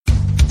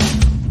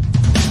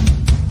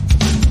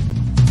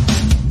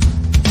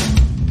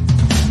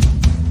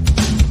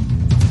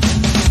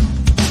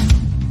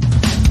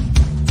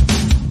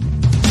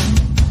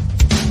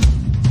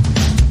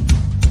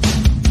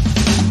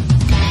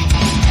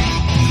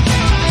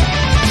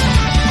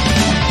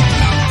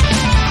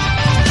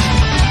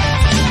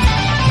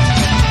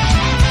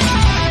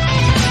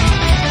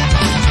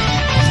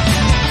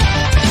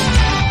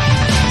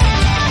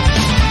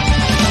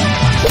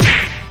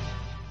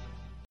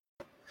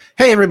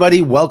Hey,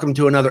 everybody. Welcome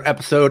to another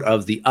episode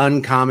of the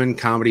Uncommon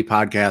Comedy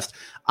Podcast.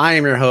 I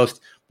am your host,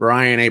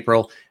 Brian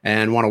April,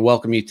 and want to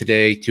welcome you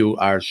today to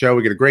our show.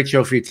 We got a great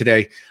show for you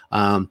today.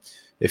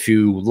 If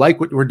you like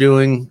what we're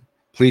doing,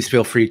 please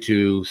feel free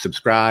to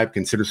subscribe,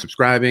 consider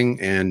subscribing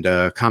and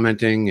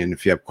commenting. And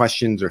if you have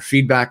questions or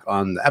feedback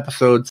on the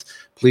episodes,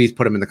 please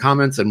put them in the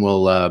comments and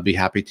we'll be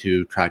happy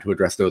to try to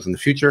address those in the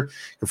future.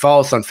 You can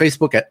follow us on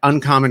Facebook at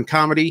Uncommon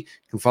Comedy.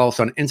 You can follow us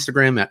on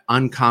Instagram at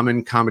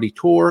Uncommon Comedy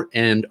Tour,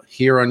 and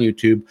here on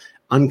YouTube,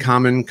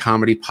 Uncommon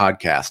Comedy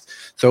Podcast.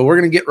 So we're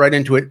going to get right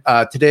into it.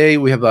 Today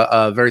we have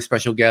a very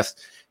special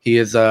guest.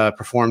 He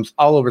performs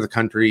all over the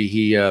country.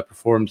 He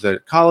performs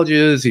at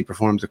colleges. He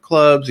performs at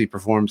clubs. He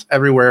performs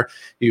everywhere.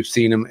 You've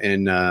seen him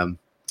in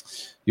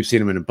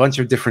a bunch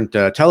of different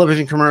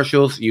television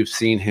commercials. You've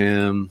seen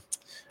him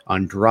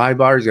on Dry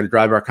Bar. He's got a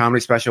Dry Bar comedy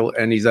special,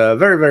 and he's a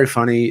very, very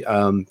funny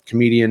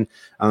comedian.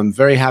 I'm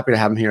very happy to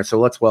have him here. So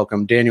let's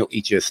welcome Daniel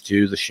Eachus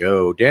to the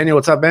show. Daniel,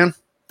 what's up, man?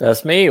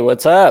 That's me.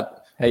 What's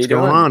up? How you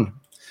doing? What's going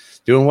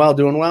on?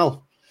 Doing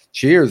well.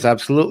 Cheers.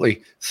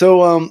 Absolutely.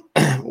 So,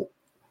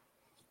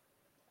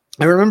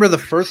 I remember the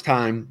first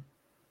time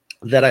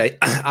that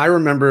I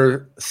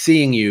remember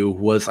seeing you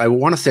was, I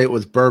want to say it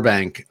was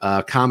Burbank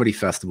Comedy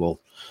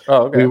Festival.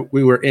 Oh, okay.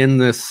 We were in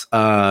this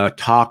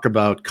talk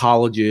about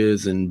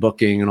colleges and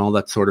booking and all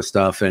that sort of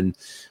stuff. And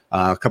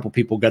a couple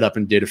people got up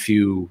and did a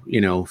few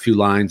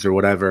lines or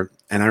whatever.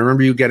 And I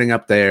remember you getting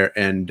up there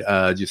and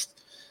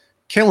just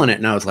killing it.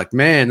 And I was like,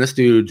 man, this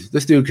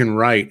dude can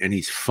write and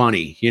he's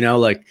funny.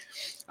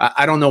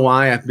 I don't know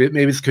why.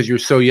 Maybe it's because you were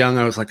so young.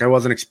 I was like, I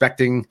wasn't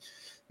expecting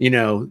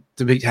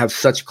have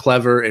such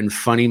clever and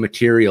funny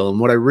material. And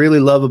what I really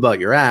love about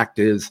your act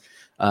is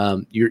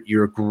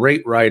you're a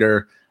great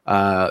writer.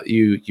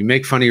 You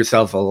make fun of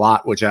yourself a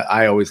lot, which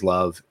I always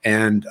love.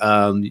 And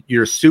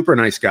you're a super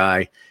nice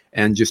guy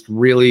and just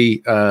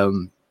really,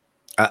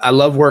 I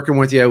love working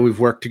with you. We've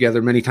worked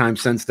together many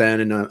times since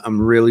then. And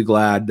I'm really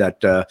glad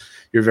that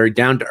you're very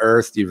down to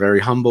earth. You're very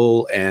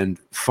humble and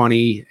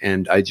funny.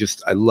 And I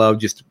love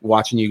just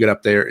watching you get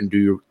up there and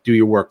do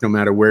your work, no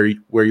matter where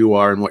you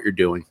are and what you're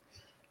doing.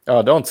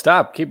 Oh, don't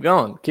stop. Keep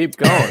going.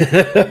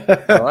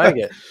 I like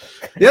it.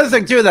 The other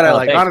thing, too, that I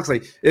like,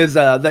 honestly, is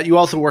that you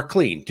also work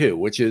clean, too,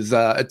 which is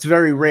it's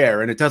very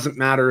rare. And it doesn't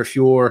matter if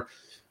you're,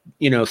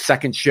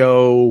 second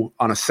show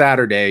on a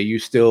Saturday, you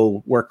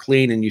still work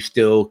clean and you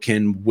still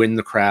can win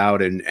the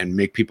crowd and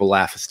make people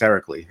laugh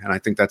hysterically. And I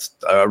think that's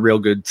a real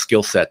good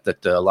skill set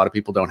that a lot of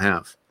people don't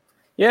have.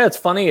 Yeah, it's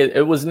funny.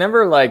 It was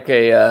never like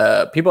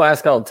people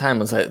ask all the time,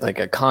 was it like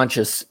a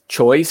conscious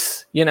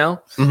choice,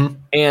 Mm-hmm.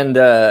 And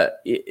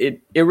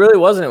it really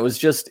wasn't. It was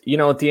just,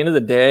 at the end of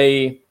the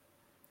day,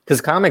 because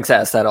comics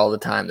ask that all the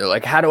time. They're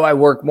like, how do I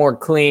work more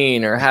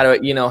clean? Or how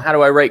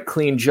do I write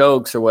clean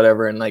jokes or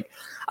whatever? And like,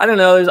 I don't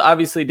know, there's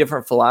obviously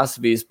different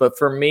philosophies, but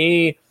for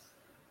me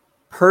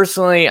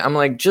personally, I'm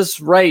like, just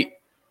write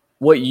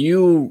what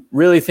you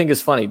really think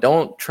is funny.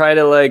 Don't try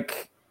to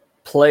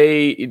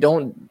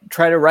don't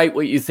try to write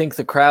what you think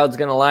the crowd's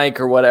going to like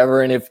or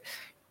whatever. And if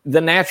the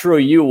natural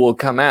you will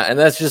come out, and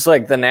that's just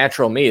like the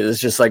natural me. It's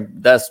just like,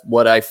 that's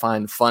what I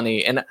find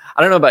funny. And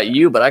I don't know about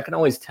you, but I can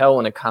always tell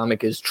when a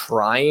comic is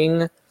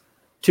trying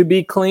to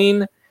be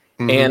clean.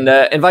 Mm-hmm.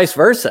 And vice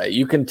versa.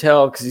 You can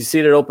tell because you see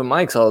it at open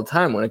mics all the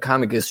time when a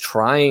comic is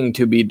trying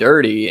to be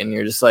dirty and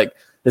you're just like,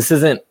 this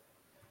isn't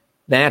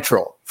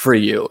natural for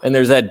you. And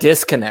there's that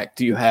disconnect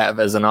you have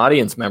as an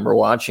audience member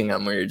watching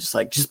them where you're just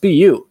like, just be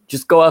you.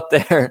 Just go up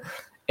there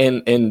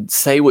and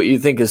say what you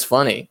think is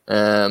funny.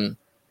 I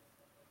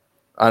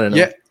don't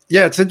know.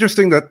 Yeah, it's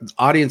interesting that the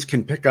audience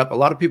can pick up. A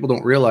lot of people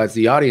don't realize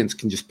the audience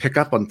can just pick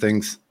up on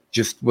things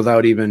just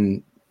without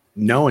even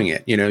knowing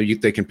it.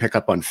 They can pick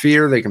up on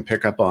fear. They can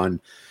pick up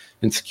on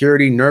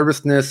insecurity,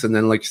 nervousness. And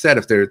then, like you said,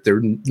 if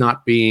they're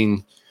not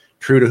being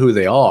true to who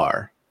they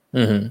are,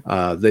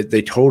 mm-hmm.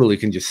 They totally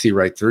can just see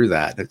right through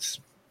that. It's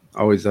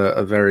always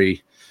a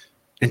very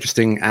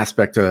interesting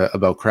aspect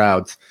about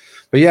crowds.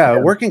 But yeah,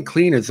 working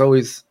clean is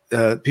always,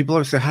 people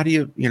always say, how do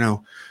you,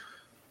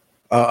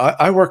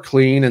 I work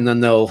clean, and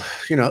then they'll,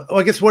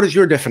 I guess, what is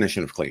your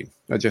definition of clean?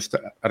 Just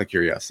out of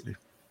curiosity.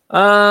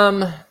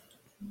 I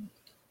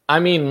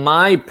mean,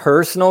 my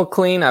personal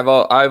clean, I've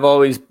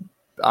always,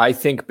 I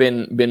think,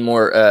 been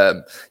more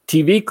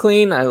TV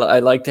clean. I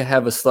like to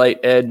have a slight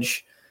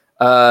edge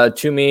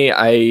to me.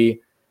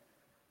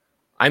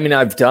 I mean,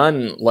 I've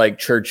done like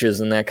churches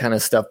and that kind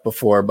of stuff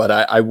before, but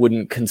I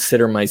wouldn't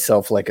consider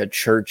myself like a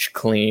church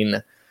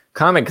clean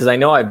comic because I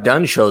know I've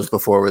done shows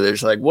before where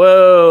there's like,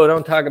 whoa,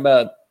 don't talk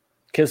about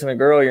kissing a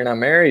girl you're not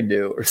married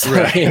to or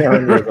something.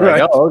 Right. Like,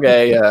 right. Oh,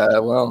 okay.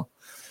 Well,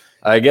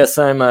 I guess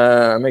I'm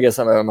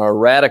a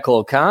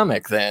radical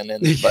comic then,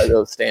 and by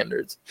those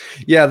standards.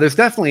 Yeah, there's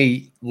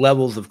definitely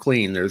levels of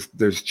clean.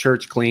 There's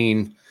church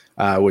clean,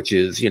 which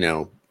is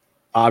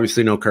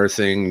obviously no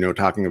cursing, no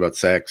talking about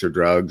sex or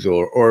drugs,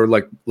 or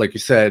like you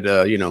said,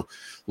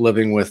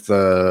 living with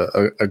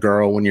a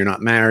girl when you're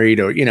not married,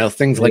 or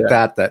things like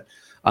that.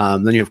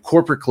 Then you have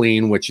corporate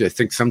clean, which I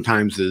think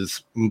sometimes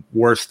is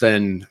worse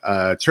than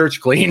church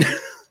clean.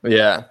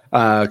 Yeah.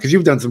 Because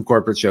you've done some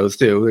corporate shows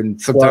too,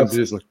 and sometimes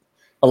it's like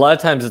a lot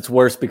of times it's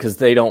worse because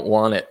they don't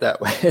want it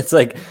that way. It's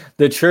like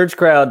the church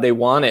crowd, they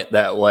want it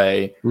that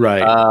way.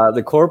 Right.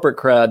 The corporate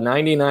crowd,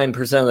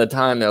 99% of the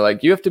time, they're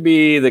like, you have to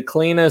be the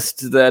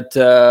cleanest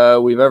that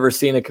we've ever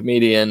seen a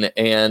comedian.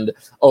 And,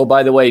 oh,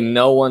 by the way,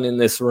 no one in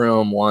this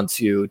room wants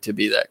you to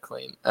be that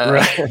clean.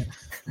 Right.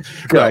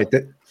 Right.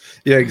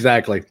 Yeah,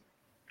 exactly.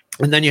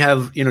 And then you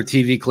have,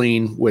 TV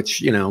clean,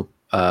 which, like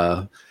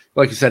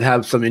you said,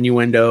 have some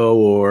innuendo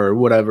or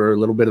whatever, a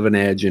little bit of an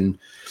edge. And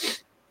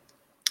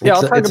yeah,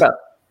 I'll talk about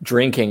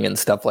drinking and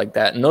stuff like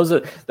that, and those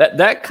are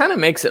that kind of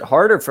makes it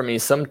harder for me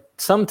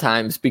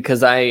sometimes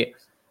because I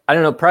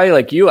don't know, probably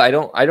like you, I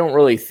don't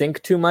really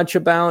think too much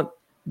about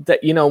that.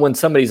 When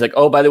somebody's like,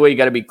 oh, by the way, you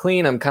got to be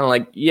clean, I'm kind of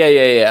like,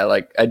 yeah,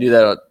 like I do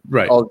that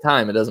all the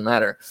time, it doesn't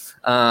matter.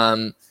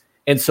 And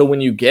so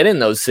when you get in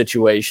those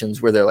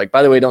situations where they're like,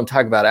 by the way, don't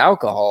talk about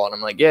alcohol, and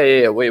I'm like,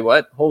 yeah, wait,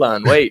 what, hold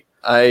on, wait,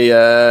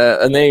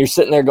 and then you're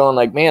sitting there going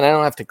like, man, I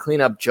don't have to clean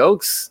up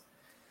jokes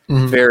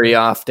very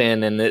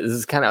often, and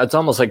it's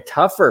almost like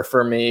tougher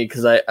for me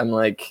because I'm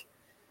like,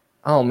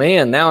 oh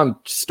man, now I'm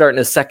starting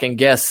to second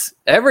guess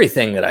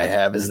everything that I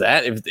have. Is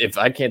that if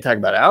I can't talk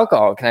about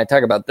alcohol, can I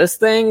talk about this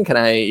thing? Can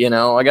I,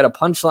 I got a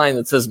punchline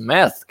that says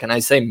meth, can I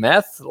say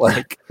meth?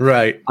 Like,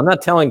 right, I'm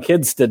not telling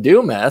kids to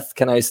do meth,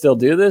 can I still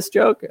do this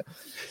joke?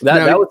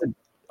 That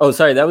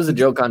was a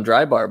joke on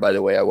Dry Bar, by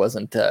the way. I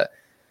wasn't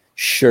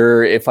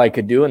sure if I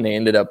could do, and they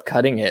ended up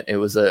cutting it. It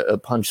was a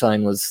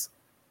punchline was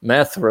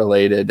meth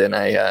related, and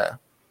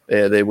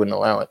they wouldn't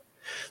allow it.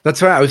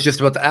 That's right. I was just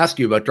about to ask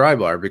you about Dry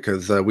Bar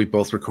because we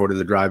both recorded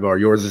the Dry Bar.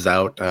 Yours is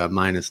out,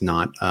 mine is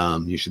not.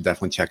 You should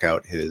definitely check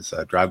out his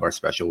Dry Bar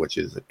special, which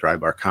is at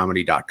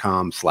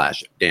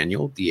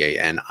drybarcomedy.com/Daniel,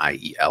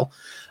 Daniel.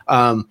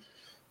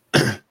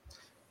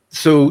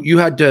 So you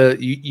had to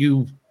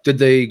you did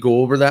they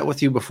go over that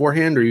with you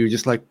beforehand, or you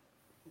just like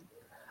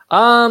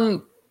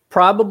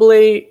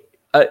probably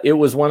it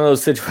was one of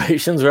those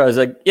situations where I was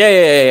like,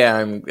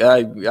 yeah.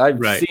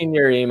 I've seen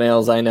your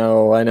emails. I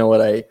know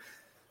what I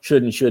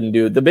should and shouldn't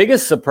do. The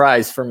biggest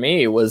surprise for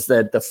me was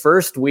that the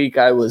first week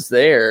I was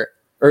there,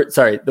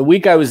 the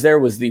week I was there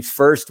was the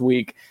first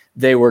week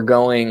they were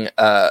going,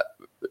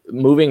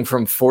 moving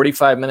from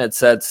 45-minute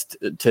sets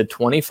to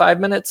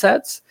 25-minute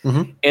sets.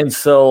 Mm-hmm. And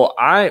so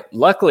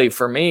luckily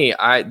for me,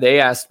 they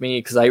asked me,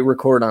 because I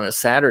record on a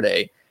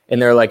Saturday,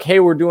 and they're like, hey,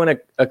 we're doing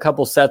a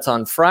couple sets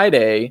on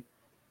Friday.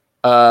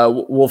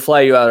 We'll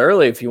fly you out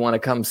early if you want to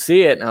come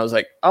see it. And I was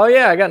like, oh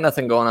yeah, I got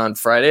nothing going on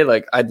Friday.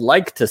 Like, I'd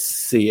like to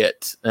see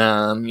it,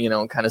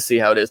 kind of see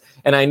how it is.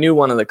 And I knew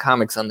one of the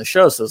comics on the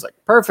show, so I was like,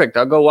 perfect,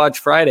 I'll go watch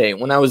Friday.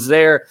 When I was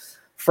there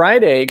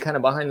Friday, kind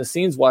of behind the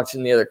scenes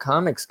watching the other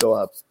comics go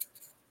up,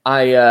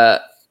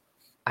 I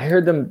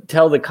heard them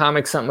tell the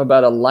comic something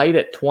about a light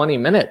at 20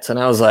 minutes. And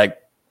I was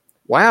like,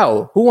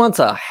 wow, who wants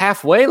a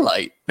halfway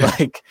light?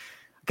 Like,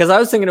 because I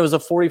was thinking it was a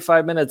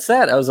 45-minute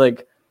set. I was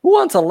like, who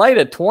wants a light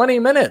at 20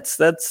 minutes?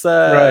 That's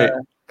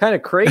kind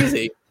of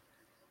crazy.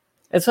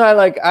 And so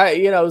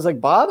it was like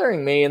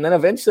bothering me. And then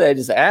eventually I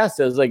just asked,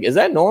 I was like, is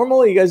that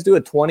normal? You guys do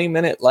a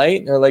 20-minute light?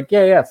 And they're like,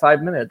 yeah,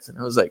 5 minutes. And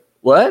I was like,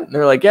 what? And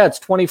they're like, yeah, it's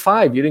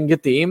 25. You didn't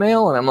get the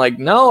email? And I'm like,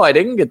 no, I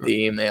didn't get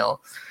the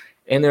email.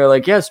 And they're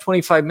like, yeah, it's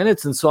 25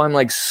 minutes. And so I'm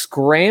like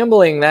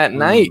scrambling that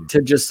night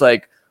to just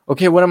like,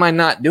 okay, what am I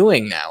not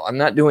doing now? I'm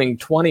not doing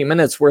 20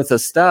 minutes worth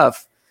of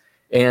stuff.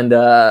 And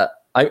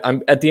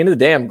I'm at the end of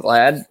the day, I'm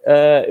glad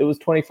it was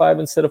 25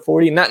 instead of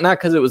 40. Not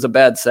because it was a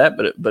bad set,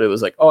 but it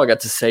was like, oh, I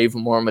got to save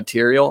more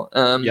material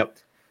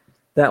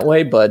that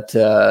way. But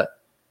so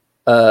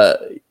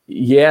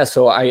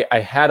I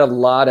had a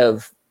lot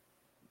of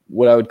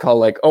what I would call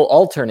like,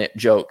 alternate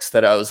jokes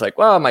that I was like,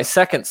 well, my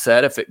second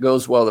set, if it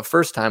goes well the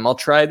first time, I'll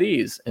try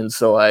these. And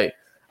so I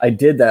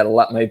did that a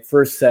lot. My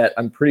first set,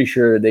 I'm pretty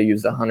sure they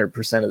used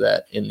 100% of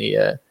that in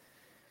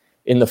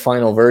the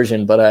final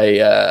version. But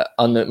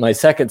on my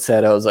second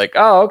set, I was like,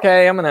 oh,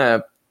 okay, I'm going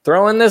to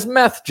throw in this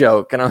meth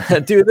joke and I'm going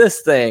to do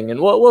this thing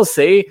and we'll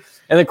see.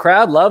 And the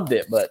crowd loved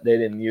it, but they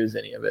didn't use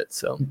any of it.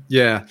 So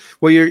yeah,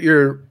 well,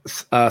 your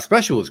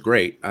special was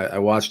great. I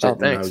watched it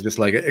and I was just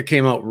like, it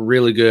came out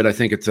really good. I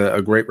think it's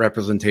a great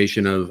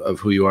representation of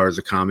who you are as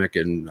a comic,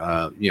 and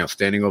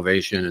standing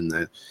ovation,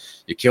 and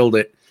you killed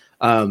it.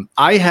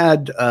 I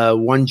had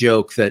one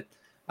joke that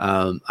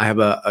I have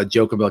a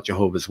joke about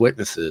Jehovah's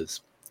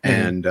Witnesses.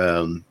 Mm-hmm.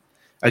 And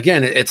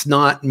again, it's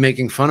not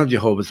making fun of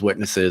Jehovah's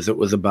Witnesses. It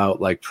was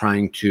about like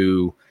trying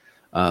to,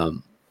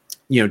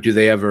 do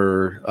they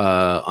ever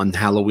on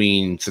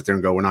Halloween sit there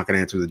and go, we're not going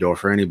to answer the door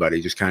for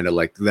anybody, just kind of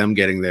like them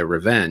getting their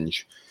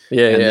revenge.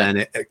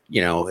 Then,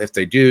 if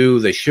they do,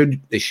 they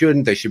shouldn't, they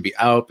should be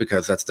out,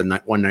 because that's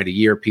the one night a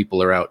year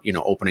people are out,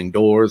 opening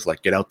doors,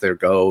 like get out there,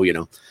 go,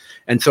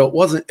 And so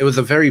it was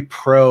a very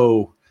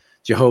pro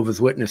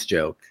Jehovah's Witness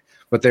joke,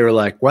 but they were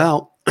like,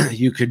 well,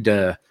 you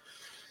can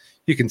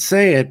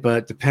say it,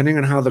 but depending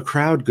on how the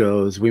crowd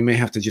goes, we may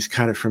have to just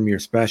cut it from your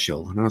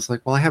special. And I was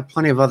like, well, I have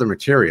plenty of other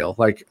material.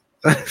 Like,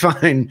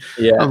 fine.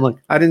 Yeah. I'm like,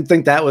 I didn't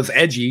think that was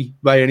edgy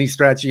by any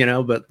stretch,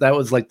 but that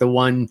was like the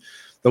one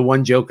the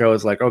one joke I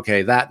was like,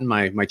 okay, that and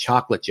my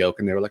chocolate joke,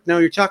 and they were like, no,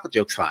 your chocolate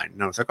joke's fine,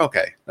 and I was like,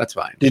 okay, that's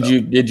fine. Did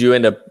you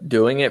end up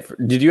doing it?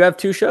 Did you have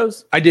 2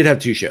 shows? I did have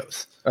 2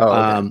 shows. Oh,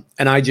 okay.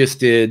 And I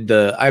just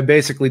I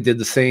basically did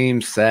the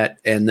same set,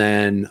 and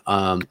then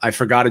I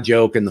forgot a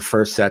joke in the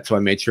first set, so I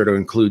made sure to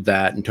include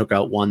that and took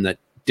out one that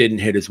didn't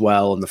hit as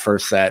well in the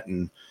first set,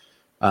 and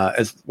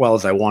as well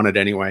as I wanted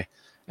anyway.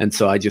 And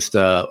so I just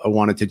I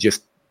wanted to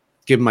just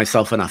give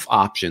myself enough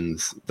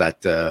options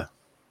that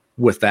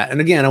with that. And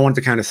again, I wanted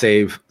to kind of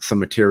save some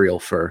material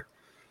for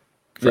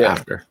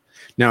after.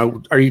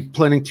 Now, are you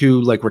planning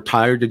to like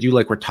retire? Did you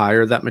like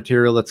retire that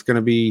material that's going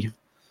to be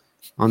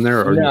on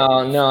there? Or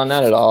No,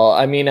 not at all.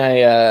 I mean,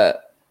 I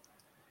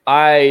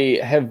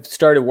have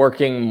started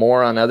working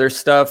more on other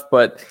stuff,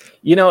 but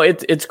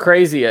it's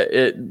crazy.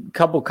 A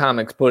couple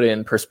comics put it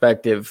in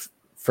perspective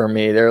for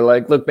me. They're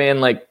like, look, man,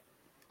 like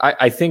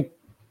I think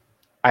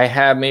I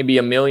have maybe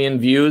 1 million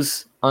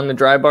views on the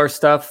dry bar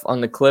stuff, on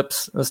the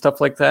clips and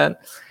stuff like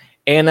that.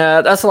 And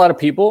that's a lot of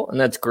people, and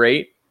that's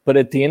great. But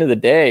at the end of the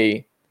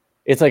day,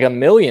 it's like 1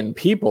 million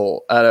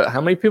people.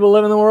 How many people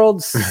live in the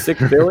world?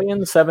 6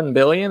 billion, 7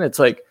 billion? It's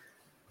like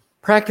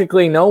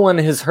practically no one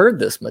has heard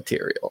this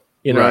material.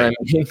 You know what I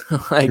mean?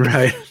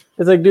 Like,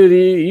 It's like,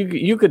 dude,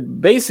 you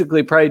could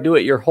basically probably do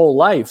it your whole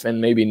life,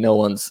 and maybe no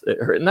one's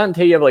heard. Not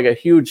until you have like a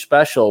huge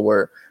special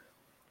where,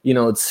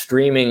 it's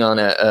streaming on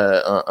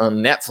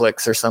on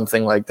Netflix or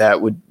something like that.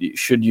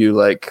 Should you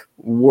like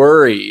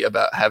worry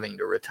about having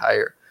to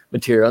retire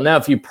material? Now,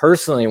 if you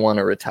personally want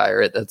to retire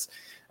it, that's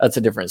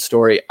a different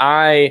story.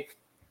 I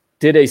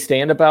did a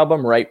stand-up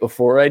album right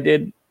before I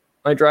did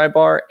my dry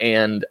bar,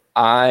 and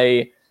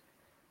I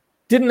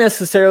didn't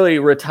necessarily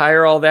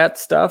retire all that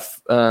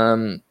stuff,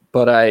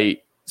 but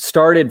I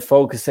started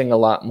focusing a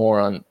lot more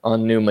on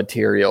new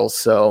material.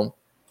 So,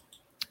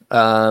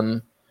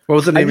 what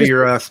was the name of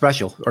your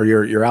special or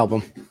your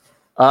album?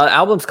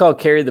 Album's called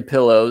Carry the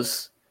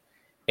Pillows,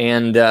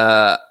 and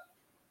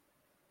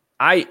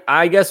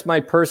I guess my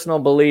personal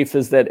belief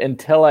is that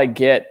until I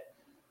get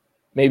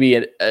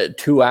maybe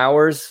 2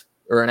 hours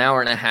or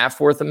 1.5 hours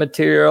worth of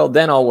material,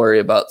 then I'll worry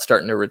about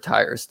starting to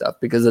retire stuff,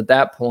 because at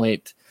that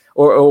point,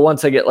 or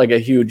once I get like a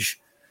huge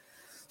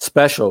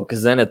special,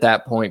 because then at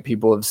that point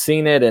people have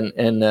seen it,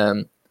 and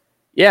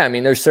I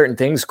mean, there's certain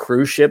things,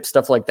 cruise ships,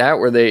 stuff like that,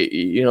 where they,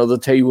 they'll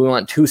tell you we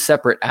want 2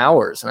 separate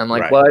hours, and I'm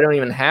like, well, I don't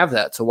even have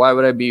that, so why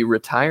would I be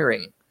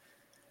retiring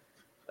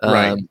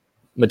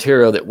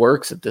material that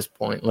works at this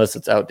point, unless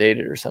it's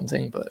outdated or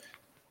something? But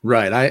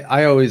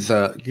I always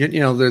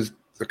there's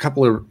a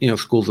couple of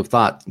schools of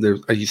thought.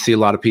 You see a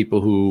lot of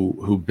people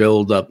who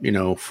build up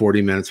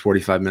 40 minutes,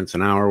 45 minutes,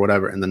 an hour,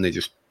 whatever, and then they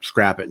just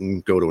scrap it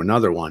and go to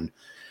another one.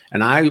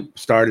 And I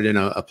started in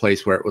a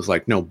place where it was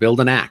like, no,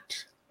 build an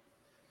act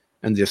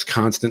and just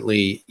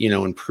constantly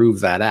improve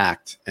that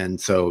act.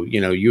 And so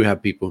you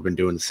have people who've been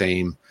doing the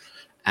same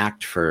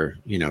act for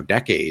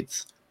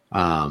decades,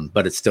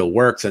 but it still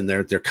works, and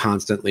they're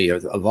constantly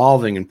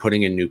evolving and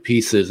putting in new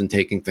pieces and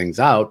taking things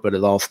out, but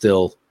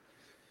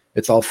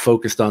it's all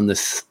focused on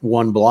this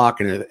one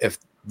block. And if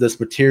this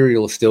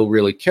material is still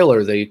really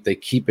killer, they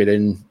keep it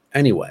in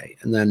anyway.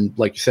 And then,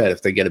 like you said,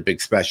 if they get a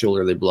big special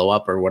or they blow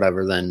up or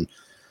whatever, then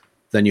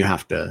you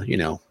have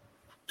to,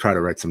 try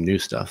to write some new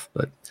stuff.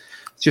 But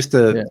it's just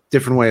a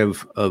different way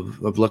of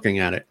looking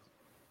at it.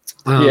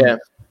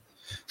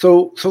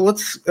 So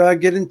let's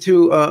get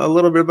into a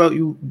little bit about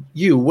you.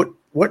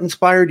 What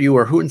inspired you,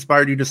 or who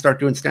inspired you to start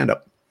doing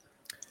stand-up?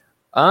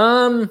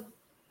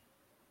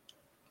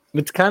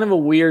 It's kind of a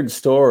weird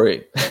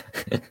story.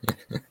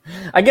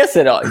 I guess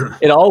it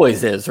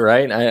always is,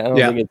 right? I don't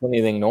think it's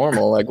anything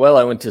normal. Like, well,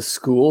 I went to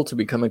school to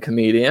become a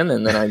comedian,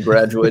 and then I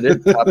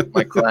graduated, top of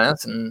my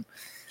class, and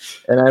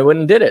I went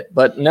and did it.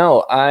 But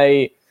no,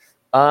 I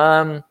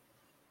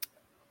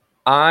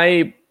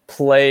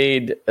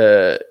played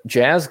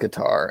jazz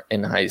guitar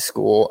in high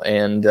school,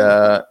 and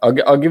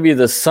I'll give you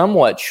the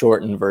somewhat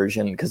shortened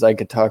version, because I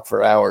could talk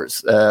for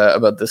hours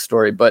about this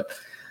story. But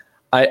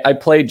I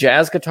played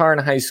jazz guitar in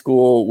high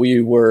school.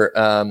 We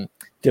were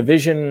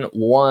Division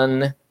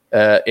I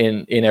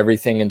in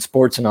everything, in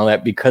sports and all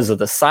that, because of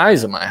the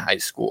size of my high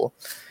school.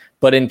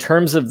 But in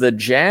terms of the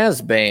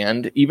jazz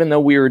band, even though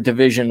we were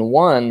Division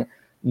I,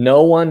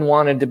 no one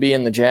wanted to be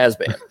in the jazz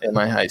band in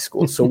my high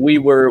school. So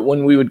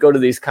when we would go to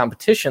these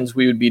competitions,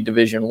 we would be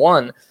Division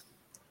I,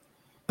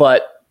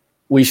 but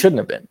we shouldn't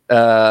have been,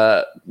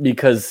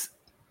 because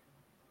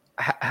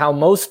how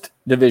most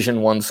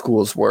Division I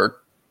schools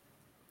work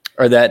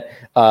are that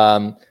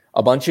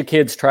a bunch of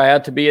kids try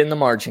out to be in the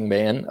marching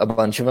band. A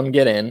bunch of them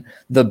get in.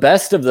 The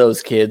best of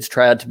those kids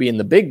try out to be in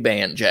the big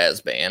band jazz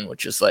band,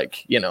 which is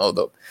like,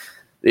 the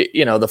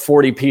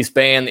 40-piece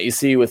band that you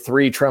see with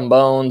 3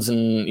 trombones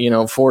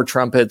and, 4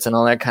 trumpets and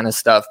all that kind of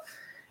stuff.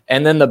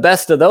 And then the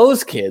best of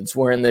those kids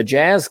were in the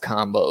jazz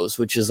combos,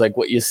 which is like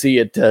what you see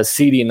at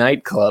seedy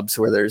nightclubs,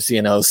 where there's,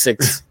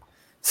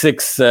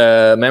 six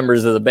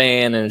members of the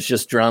band, and it's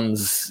just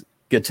drums,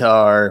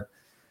 guitar,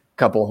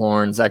 couple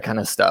horns, that kind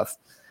of stuff.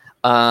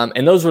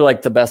 And those were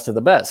like the best of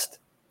the best.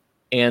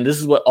 And this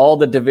is what all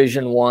the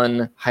Division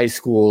I high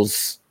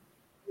schools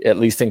at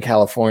least in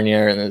California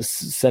or in the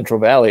Central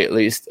Valley, at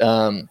least,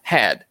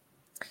 had.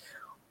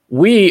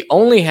 We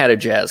only had a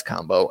jazz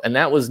combo, and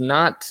that was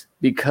not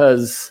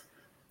because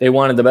they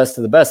wanted the best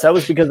of the best. That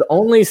was because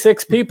only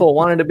 6 people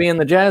wanted to be in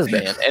the jazz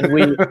band, and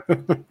we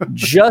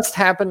just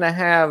happened to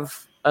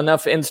have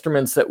enough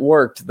instruments that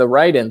worked, the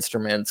right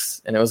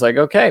instruments, and it was like,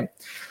 okay.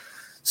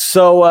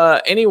 So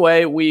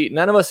anyway,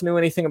 none of us knew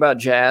anything about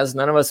jazz.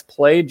 None of us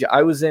played.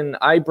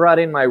 I brought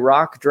in my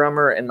rock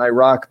drummer and my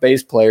rock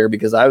bass player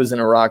because I was in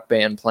a rock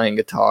band playing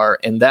guitar,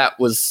 and that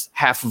was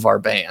half of our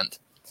band.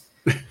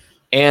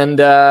 And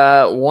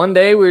one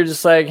day we were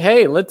just like,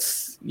 hey,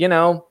 let's,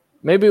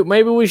 maybe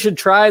we should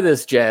try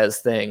this jazz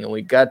thing. And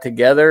we got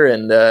together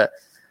and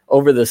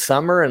over the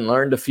summer and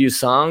learned a few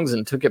songs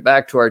and took it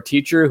back to our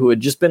teacher, who had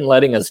just been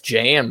letting us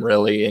jam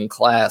really in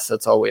class.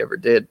 That's all we ever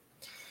did.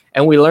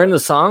 And we learned the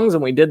songs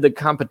and we did the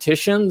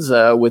competitions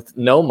with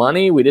no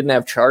money. We didn't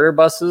have charter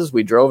buses.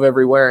 We drove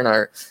everywhere in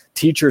our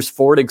teacher's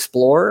Ford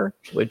Explorer,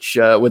 which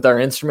with our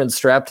instruments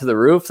strapped to the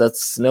roof.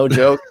 That's no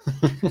joke.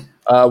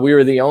 We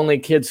were the only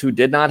kids who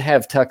did not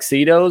have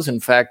tuxedos.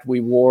 In fact, we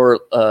wore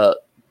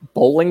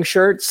bowling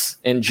shirts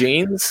and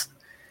jeans.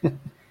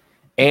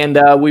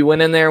 And we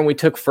went in there and we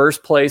took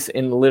first place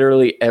in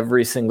literally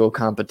every single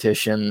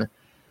competition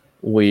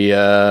we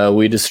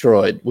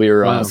destroyed. We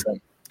were awesome.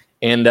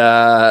 And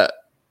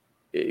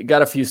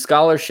got a few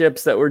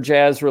scholarships that were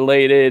jazz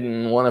related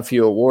and won a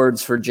few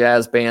awards for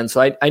jazz bands.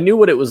 So I knew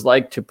what it was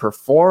like to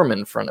perform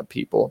in front of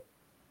people.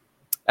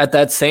 At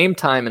that same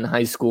time in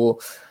high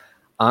school,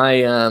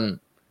 this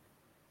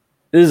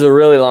is a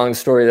really long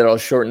story that I'll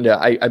shorten to.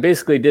 I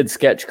basically did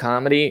sketch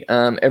comedy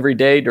every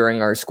day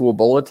during our school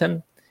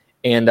bulletin,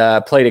 and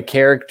played a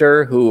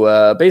character who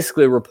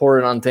basically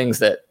reported on things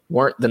that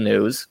weren't the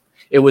news.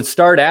 It would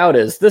start out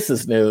as "this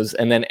is news"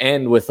 and then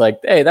end with like,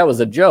 "Hey, that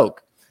was a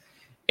joke."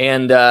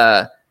 And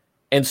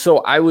so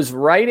I was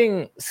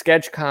writing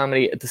sketch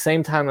comedy at the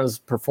same time I was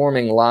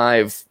performing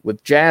live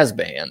with jazz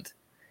band.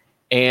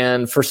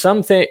 And for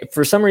some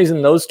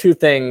reason, those two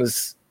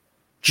things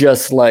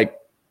just like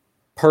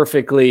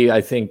perfectly,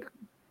 I think,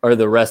 are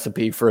the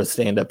recipe for a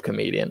stand-up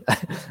comedian.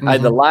 Mm-hmm. I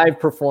had the live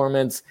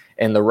performance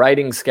and the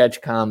writing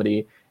sketch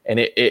comedy, and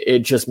it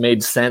just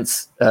made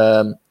sense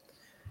that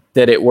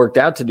it worked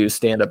out to do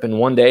stand-up. And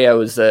one day I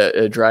was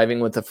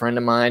driving with a friend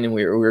of mine, and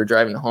we were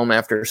driving home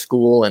after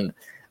school, and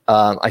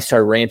I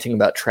started ranting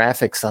about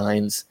traffic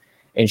signs,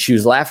 and she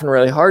was laughing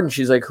really hard. And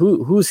she's like,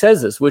 who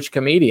says this? Which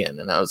comedian?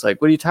 And I was like,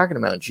 what are you talking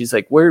about? And she's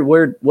like,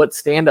 what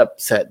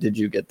stand-up set did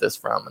you get this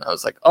from? And I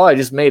was like, oh, I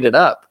just made it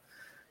up.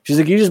 She's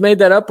like, you just made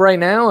that up right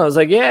now? I was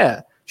like,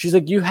 yeah. She's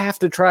like, you have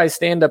to try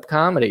stand-up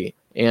comedy.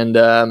 And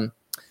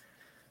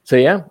so,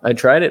 yeah, I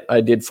tried it. I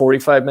did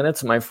 45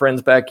 minutes in my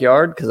friend's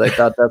backyard because I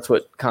thought that's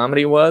what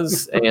comedy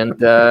was. And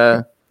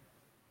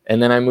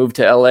then I moved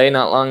to LA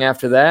not long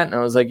after that. And I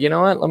was like, you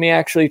know what? Let me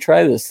actually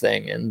try this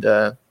thing. And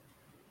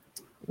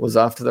was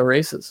off to the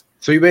races.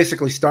 So you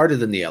basically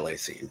started in the LA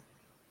scene.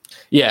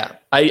 Yeah,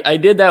 I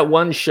did that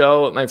one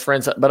show at my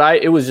friend's,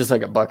 but it was just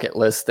like a bucket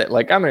list that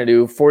like, I'm going to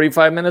do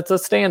 45 minutes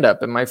of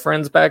stand-up in my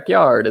friend's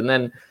backyard. And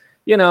then,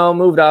 went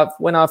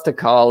off to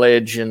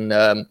college. And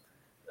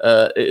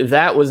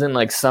that was in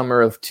like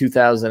summer of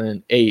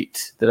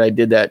 2008 that I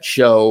did that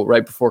show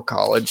right before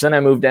college. Then I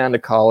moved down to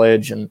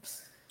college and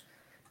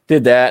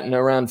did that. And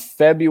around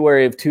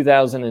February of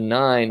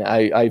 2009,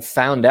 I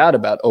found out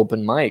about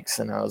open mics.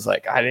 And I was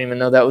like, I didn't even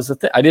know that was a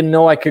thing. I didn't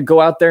know I could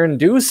go out there and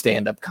do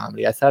stand-up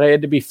comedy. I thought I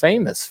had to be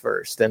famous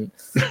first. And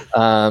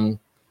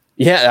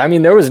yeah, I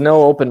mean, there was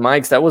no open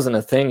mics. That wasn't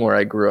a thing where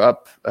I grew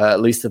up, at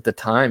least at the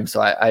time.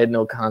 So I had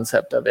no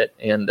concept of it.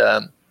 And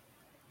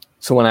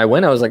so when I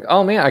went, I was like,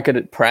 oh man, I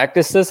could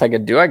practice this. I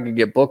could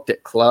get booked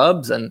at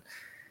clubs. And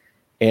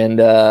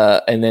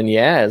then,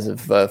 yeah, as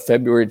of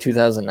February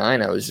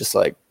 2009, I was just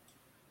like,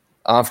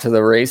 off to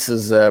the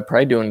races,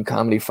 probably doing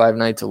comedy 5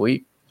 nights a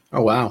week.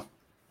 Oh, wow.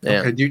 Yeah.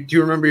 Okay. Do you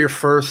remember your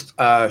first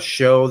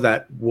show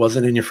that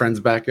wasn't in your friend's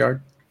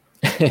backyard?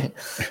 It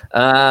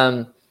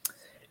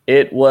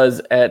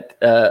was at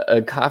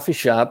a coffee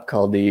shop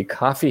called the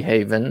Coffee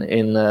Haven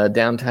in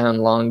downtown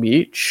Long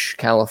Beach,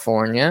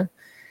 California.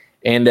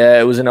 And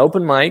it was an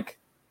open mic.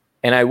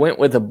 And I went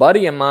with a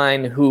buddy of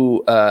mine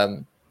who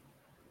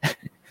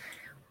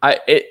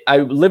I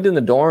lived in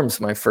the dorms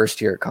my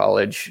first year at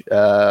college,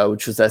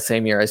 which was that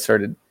same year I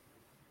started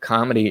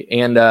comedy.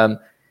 And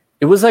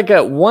it was like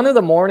one of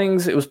the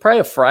mornings, it was probably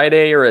a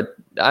Friday or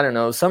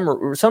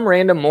some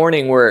random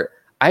morning where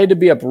I had to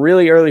be up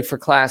really early for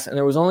class. And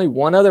there was only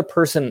one other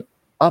person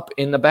up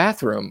in the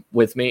bathroom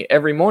with me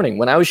every morning.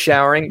 When I was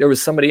showering, there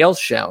was somebody else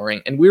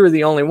showering, and we were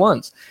the only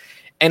ones.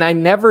 And I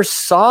never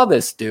saw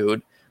this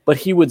dude, but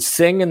he would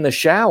sing in the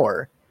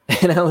shower.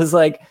 And I was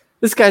like,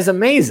 this guy's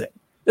amazing.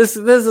 This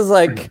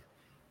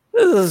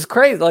is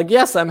crazy. Like,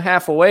 yes, I'm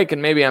half awake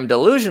and maybe I'm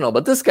delusional,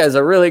 but this guy's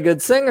a really good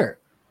singer.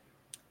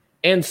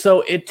 And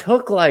so it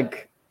took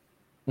like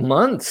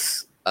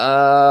months.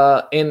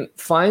 And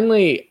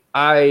finally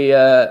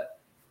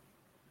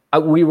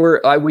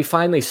we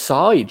finally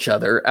saw each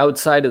other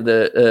outside of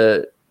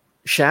the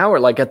shower,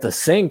 like at the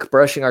sink,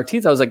 brushing our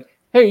teeth. I was like,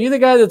 hey, are you the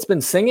guy that's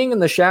been singing in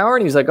the shower?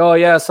 And he's like, oh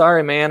yeah,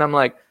 sorry, man. I'm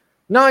like,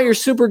 no, you're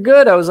super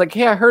good. I was like,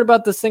 hey, I heard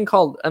about this thing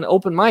called an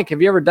open mic.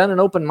 Have you ever done an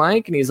open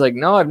mic? And he's like,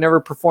 no, I've never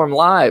performed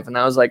live. And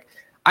I was like,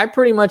 I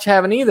pretty much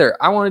haven't either.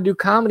 I want to do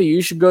comedy.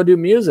 You should go do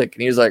music.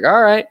 And he's like,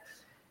 all right.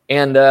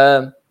 And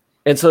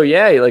so,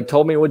 yeah, he like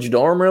told me which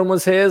dorm room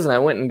was his, and I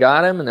went and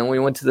got him. And then we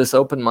went to this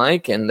open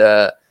mic, and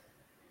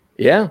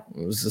yeah,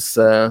 it was just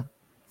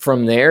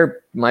from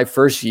there. My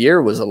first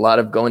year was a lot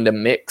of going to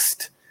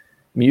mixed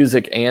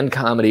music and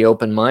comedy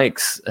open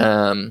mics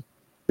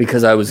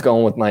because I was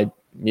going with my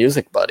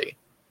music buddy.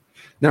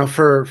 Now,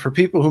 for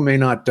people who may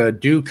not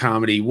do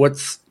comedy,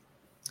 what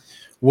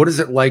is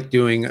it like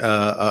doing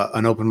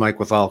an open mic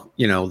with all,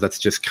 that's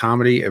just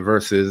comedy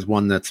versus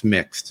one that's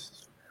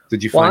mixed?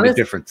 Did you find a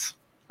difference?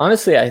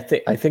 Honestly, I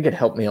think it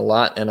helped me a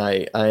lot. And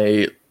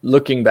I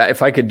looking back,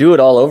 if I could do it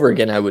all over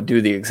again, I would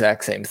do the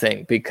exact same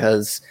thing,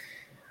 because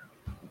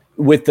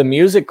with the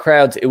music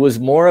crowds, it was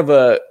more of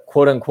a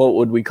quote unquote,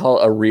 what we call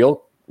a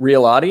real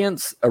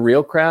audience, a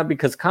real crowd,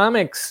 because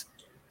comics,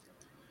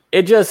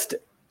 it just,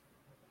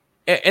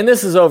 and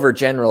this is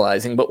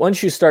overgeneralizing, but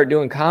once you start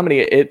doing comedy,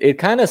 it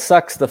kind of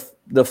sucks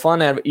the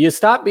fun out of it. You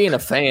stop being a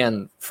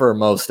fan for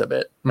most of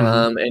it.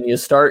 And you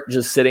start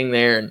just sitting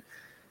there and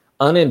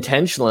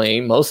unintentionally,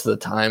 most of the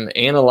time,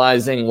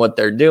 analyzing what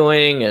they're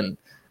doing and,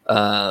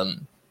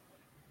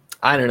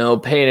 I don't know,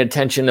 paying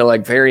attention to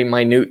like very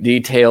minute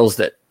details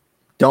that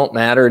don't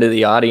matter to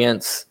the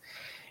audience.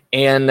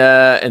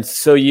 And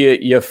so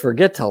you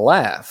forget to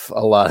laugh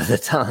a lot of the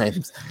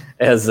times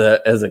as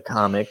a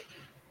comic.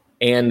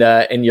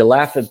 And you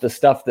laugh at the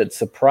stuff that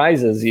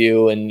surprises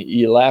you, and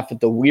you laugh at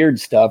the weird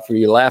stuff, or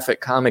you laugh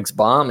at comics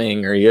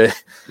bombing, or you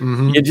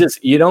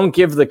don't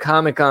give the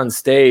comic on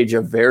stage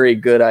a very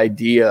good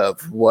idea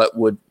of what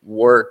would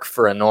work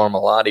for a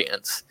normal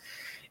audience.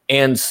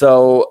 And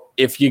so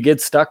if you get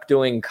stuck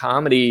doing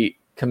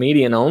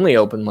comedian only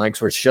open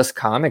mics where it's just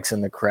comics in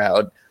the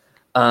crowd,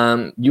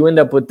 you end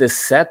up with this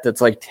set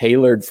that's like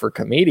tailored for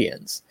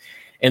comedians.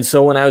 And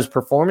so when I was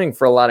performing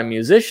for a lot of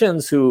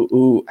musicians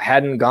who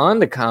hadn't gone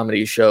to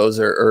comedy shows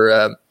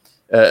or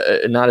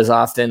not as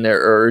often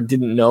or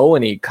didn't know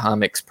any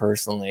comics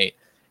personally,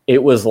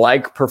 it was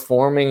like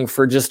performing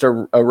for just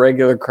a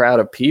regular crowd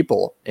of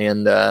people.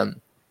 And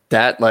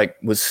that like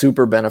was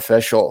super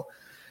beneficial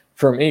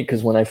for me,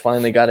 because when I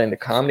finally got into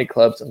comedy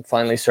clubs and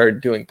finally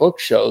started doing book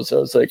shows, I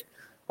was like,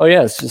 oh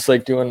yeah, it's just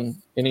like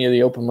doing any of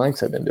the open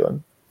mics I've been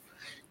doing.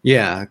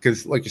 Yeah,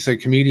 because like you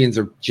said, comedians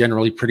are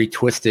generally pretty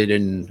twisted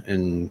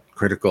and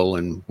critical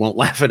and won't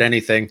laugh at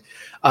anything.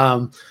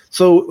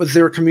 So is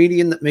there a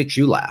comedian that makes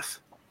you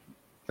laugh?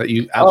 That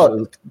you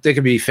absolutely, they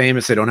could be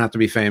famous, they don't have to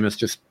be famous,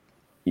 just...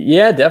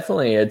 Yeah,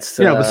 definitely. It's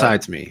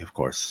besides me, of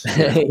course.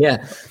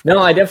 Yeah. No,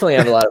 I definitely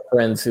have a lot of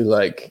friends who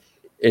like,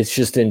 it's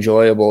just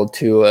enjoyable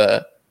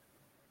to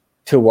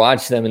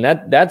watch them.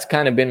 And that's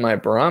kind of been my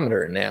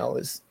barometer now,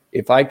 is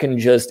if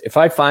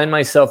I find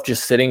myself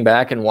just sitting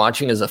back and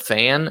watching as a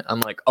fan, I'm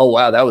like, oh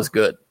wow, that was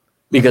good.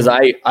 Because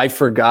I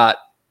forgot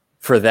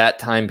for that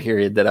time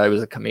period that I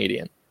was a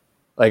comedian.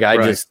 Like I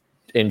just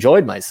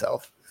enjoyed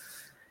myself.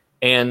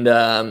 And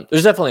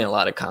there's definitely a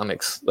lot of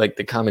comics, like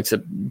the comics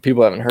that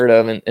people haven't heard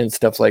of and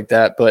stuff like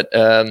that. But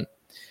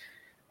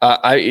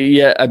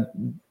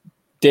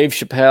Dave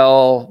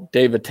Chappelle,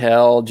 Dave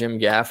Attell, Jim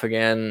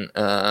Gaffigan,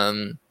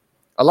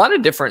 a lot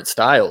of different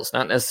styles,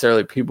 not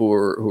necessarily people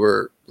who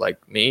are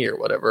like me or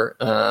whatever.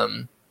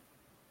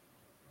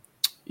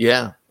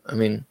 Yeah, I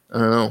mean, I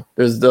don't know.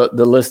 There's the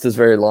list is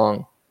very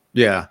long.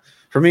 Yeah,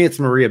 for me, it's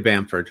Maria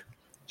Bamford.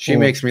 She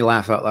makes me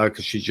laugh out loud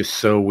because she's just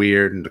so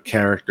weird, and the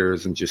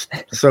characters and just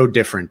so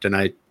different, and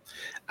I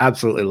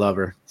absolutely love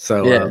her.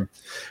 So,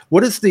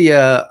 what is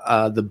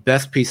the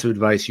best piece of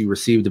advice you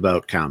received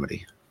about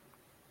comedy?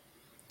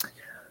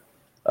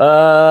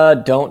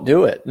 Don't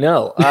do it.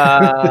 No,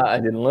 I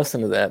didn't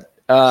listen to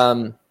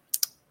that.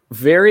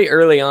 Very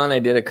early on, I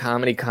did a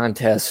comedy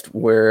contest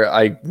where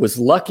I was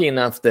lucky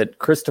enough that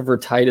Christopher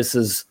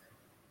Titus's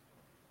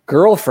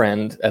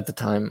girlfriend at the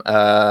time,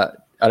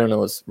 I don't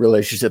know his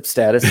relationship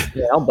status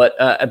now, but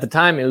at the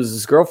time it was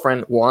his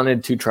girlfriend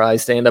wanted to try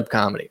stand-up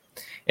comedy.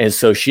 And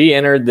so she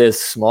entered this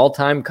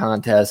small-time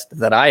contest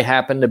that I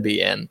happened to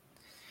be in.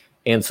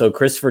 And so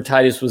Christopher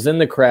Titus was in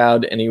the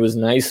crowd, and he was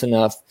nice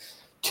enough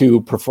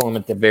to perform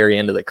at the very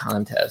end of the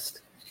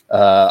contest.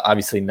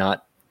 Obviously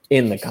not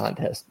in the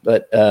contest,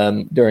 but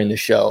during the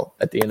show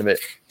at the end of it.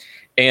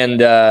 And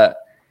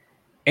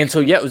so,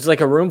 yeah, it was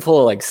like a room full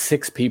of like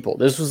 6 people.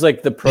 This was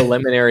like the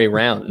preliminary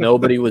round.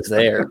 Nobody was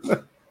there.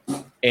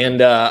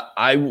 And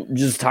I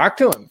just talked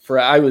to him.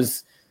 I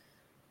was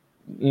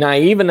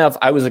naive enough.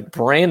 I was like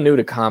brand new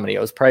to comedy.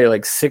 I was probably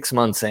like 6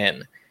 months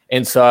in.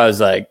 And so I was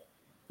like,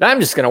 I'm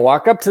just going to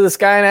walk up to this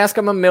guy and ask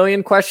him a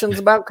million questions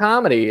about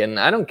comedy. And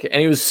I don't care. And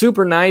he was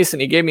super nice,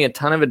 and he gave me a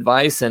ton of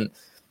advice. And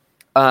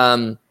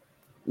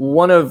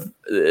one of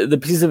the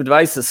pieces of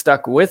advice that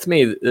stuck with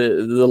me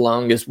the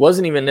longest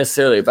wasn't even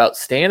necessarily about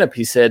stand-up.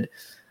 He said,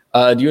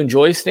 do you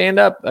enjoy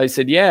stand-up? I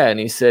said, yeah. And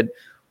he said,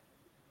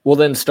 well,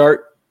 then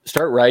start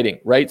start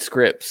write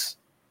scripts.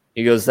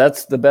 He goes,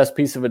 that's the best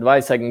piece of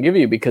advice I can give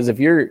you, because if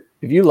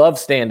you love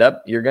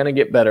stand-up, you're going to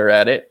get better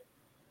at it.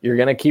 You're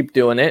going to keep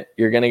doing it.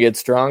 You're going to get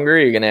stronger.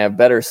 You're going to have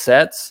better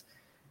sets.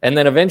 And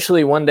then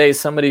eventually one day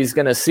somebody's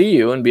going to see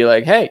you and be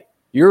like, hey,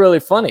 you're really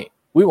funny.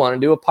 We want to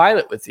do a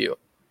pilot with you.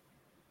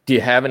 Do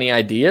you have any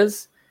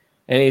ideas?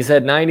 And he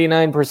said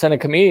 99% of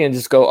comedians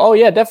just go, oh,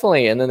 yeah,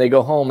 definitely. And then they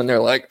go home and they're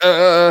like,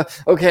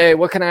 okay,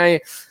 what can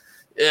I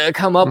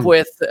come up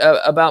with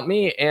about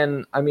me?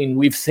 And I mean,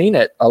 we've seen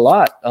it a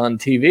lot on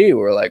TV.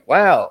 We're like,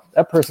 wow,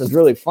 that person's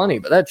really funny,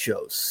 but that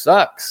show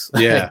sucks.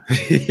 Yeah.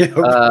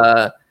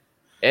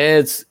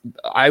 It's,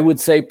 I would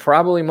say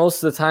probably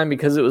most of the time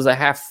because it was a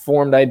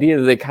half-formed idea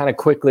that they kind of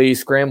quickly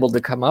scrambled to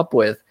come up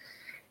with.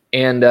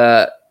 And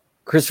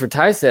Christopher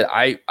Ty said,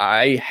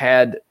 I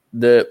had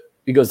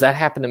he goes, that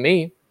happened to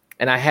me.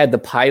 And I had the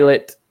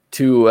pilot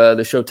to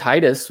the show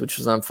Titus, which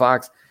was on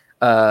Fox.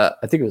 I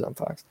think it was on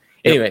Fox.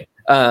 Anyway,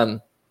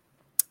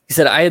 he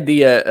said, I had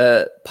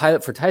the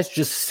pilot for Titus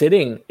just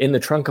sitting in the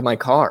trunk of my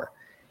car.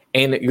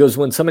 And he goes,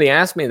 when somebody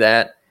asked me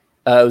that,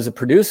 I was a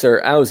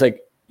producer, I was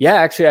like, yeah,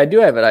 actually, I do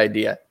have an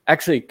idea.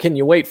 Actually, can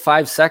you wait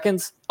 5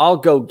 seconds? I'll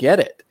go get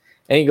it.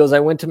 And he goes, I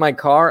went to my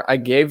car. I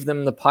gave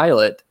them the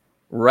pilot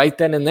right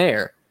then and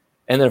there.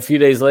 And then a few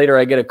days later,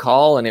 I get a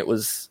call, and it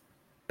was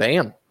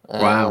bam.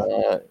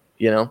 Wow.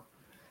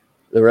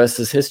 The rest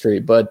is history.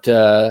 But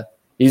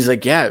he's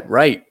like, yeah,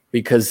 right.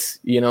 Because,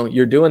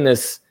 you're doing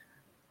this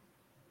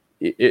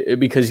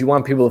because you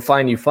want people to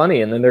find you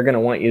funny. And then they're going to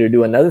want you to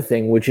do another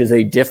thing, which is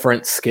a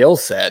different skill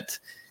set.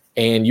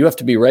 And you have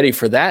to be ready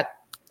for that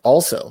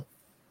also.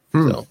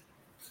 So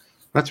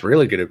that's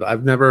really good advice.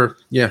 I've never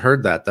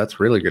heard that. That's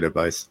really good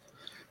advice.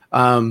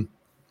 How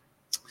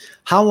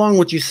long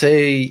would you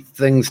say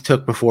things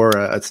took before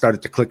it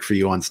started to click for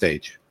you on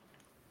stage?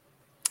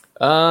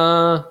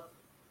 I'm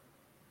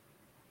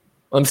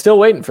still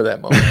waiting for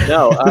that moment.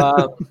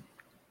 No,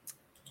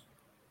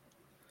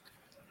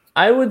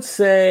 I would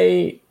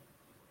say,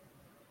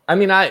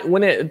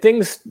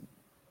 things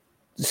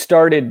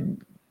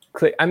started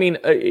click.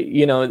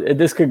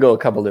 This could go a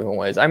couple different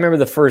ways. I remember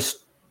the first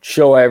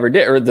show I ever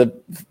did, or the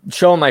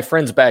show in my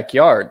friend's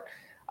backyard.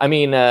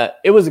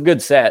 It was a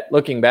good set.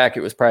 Looking back, it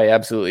was probably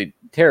absolutely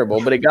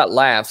terrible, but it got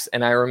laughs.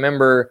 And I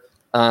remember,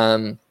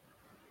 the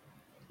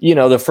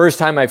first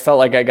time I felt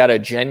like I got a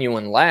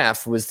genuine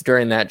laugh was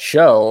during that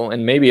show.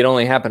 And maybe it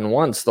only happened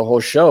once the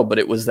whole show, but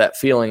it was that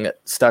feeling that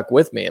stuck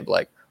with me of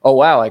like, oh,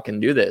 wow, I can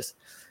do this.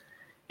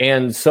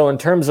 And so in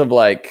terms of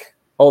like,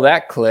 oh,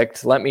 that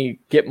clicked, let me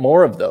get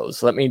more of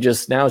those.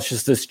 Now it's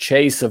just this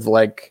chase of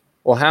like,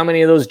 well, how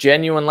many of those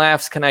genuine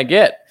laughs can I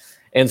get?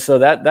 And so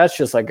that's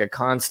just like a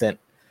constant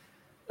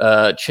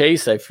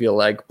chase, I feel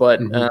like. But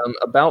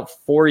about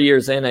 4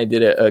 years in, I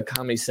did a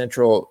Comedy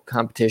Central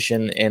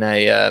competition, and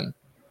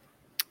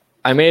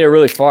I made it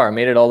really far. I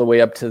made it all the way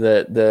up to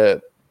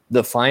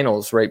the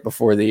finals right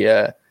before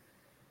the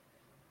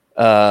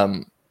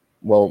I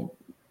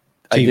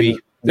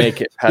didn't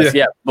make it past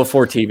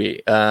before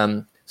TV.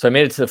 So I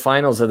made it to the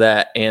finals of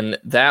that, and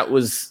that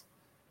was,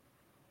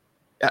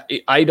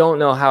 I don't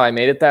know how I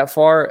made it that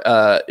far.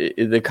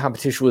 The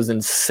competition was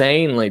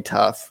insanely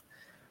tough.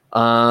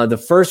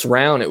 The first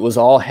round, it was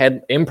all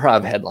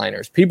improv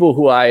headliners, people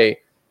who I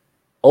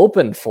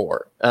opened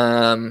for,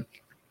 who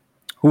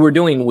were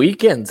doing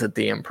weekends at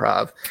the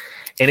Improv.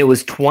 And it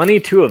was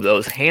 22 of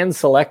those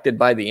hand-selected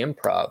by the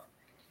Improv.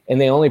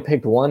 And they only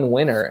picked one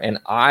winner, and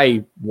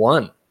I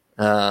won.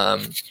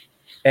 And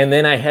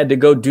then I had to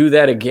go do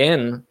that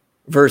again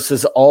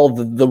versus all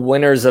the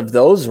winners of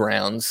those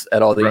rounds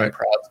at all the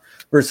Improvs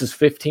versus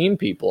 15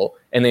 people,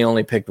 and they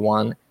only picked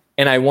one,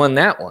 and I won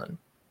that one.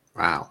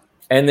 Wow.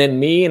 And then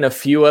me and a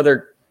few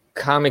other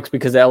comics,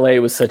 because LA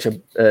was such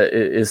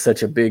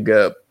a big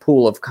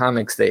pool of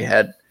comics. They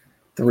had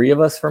 3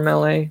 of us from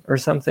LA or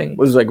something. It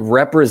was like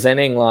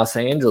representing Los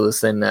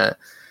Angeles in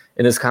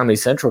this Comedy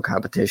Central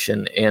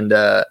competition. And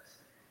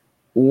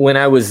when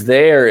I was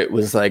there, it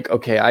was like,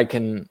 okay,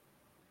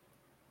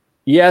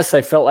 yes,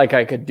 I felt like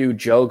I could do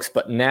jokes,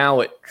 but now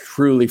it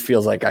truly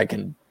feels like I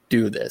can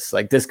do this.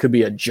 Like this could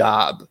be a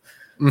job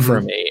for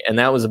me. And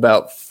that was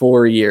about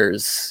 4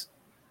 years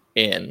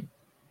in.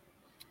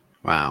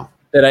 Wow.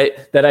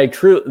 That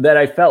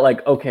I felt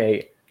like,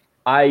 okay,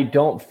 I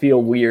don't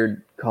feel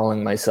weird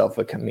calling myself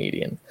a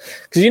comedian.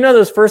 Because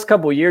those first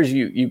couple of years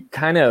you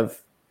kind of,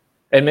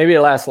 and maybe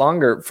it lasts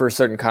longer for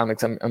certain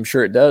comics, I'm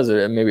sure it does,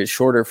 or maybe it's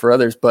shorter for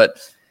others, but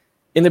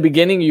in the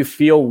beginning you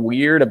feel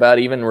weird about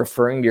even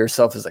referring to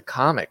yourself as a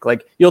comic.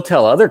 Like you'll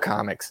tell other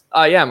comics,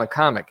 oh yeah, I'm a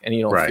comic, and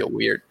you don't feel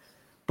weird.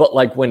 But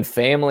like when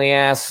family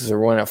asks or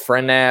when a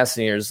friend asks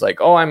and you're just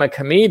like, oh, I'm a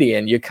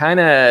comedian, you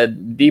kind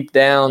of deep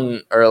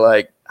down are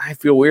like, I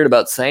feel weird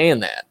about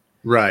saying that.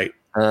 Right.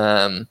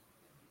 And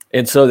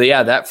so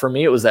that for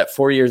me, it was that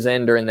 4 years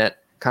in during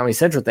that Comedy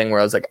Central thing where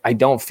I was like, I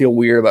don't feel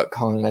weird about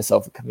calling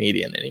myself a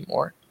comedian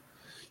anymore.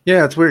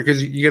 Yeah, it's weird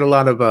because you get a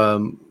lot of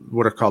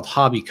what are called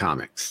hobby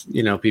comics,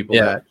 people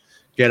that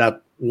get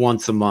up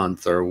once a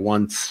month or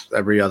once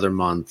every other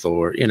month,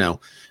 or,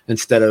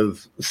 instead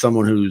of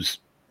someone who's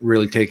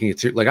really taking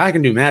it like I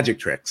can do magic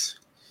tricks,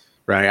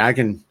 right? I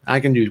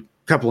can do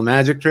a couple of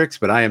magic tricks,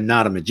 but I am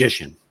not a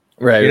magician.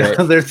 Right. You right.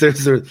 know,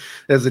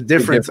 there's a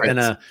difference and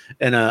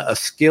a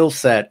skill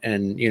set,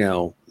 and you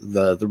know,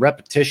 the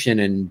repetition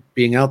and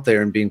being out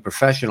there and being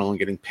professional and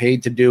getting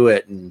paid to do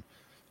it, and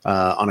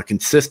on a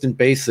consistent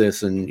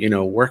basis, and you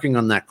know, working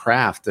on that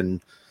craft.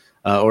 And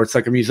or it's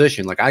like a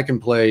musician. Like I can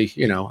play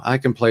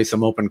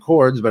some open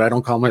chords, but I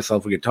don't call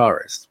myself a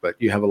guitarist. But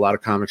you have a lot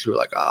of comics who are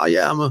like, oh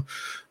yeah,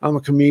 I'm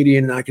a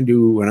comedian and I can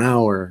do an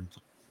hour.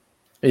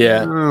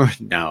 Yeah.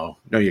 No,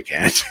 you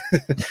can't.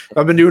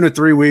 I've been doing it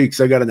 3 weeks.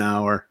 I got an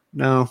hour.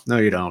 No,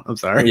 you don't. I'm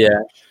sorry.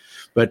 Yeah.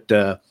 But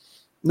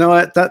no,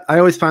 I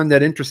always find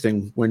that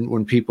interesting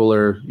when people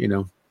are, you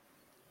know,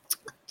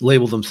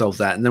 label themselves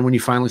that. And then when you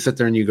finally sit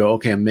there and you go,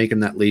 okay, I'm making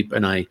that leap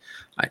and I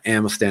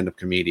am a stand-up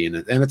comedian,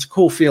 and it's a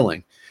cool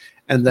feeling.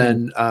 And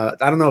then I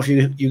don't know if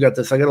you got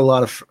this. I got a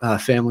lot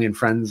of family and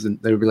friends,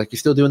 and they would be like, "You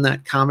still doing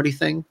that comedy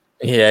thing?"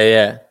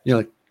 Yeah. You're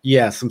like,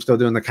 "Yes, I'm still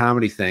doing the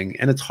comedy thing."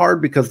 And it's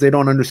hard because they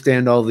don't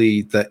understand all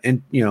the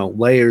you know,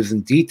 layers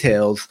and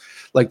details,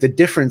 like the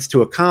difference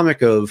to a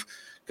comic of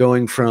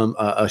going from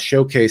a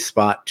showcase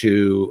spot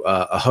to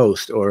a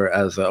host, or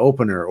as an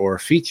opener or a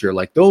feature.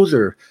 Like those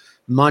are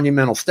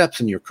monumental steps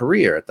in your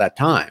career at that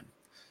time.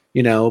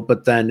 You know,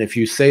 but then if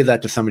you say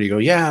that to somebody, you go,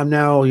 yeah, I'm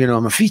now, you know,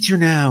 I'm a feature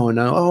now, and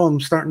I'm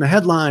starting a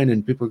headline,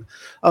 and people,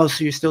 oh,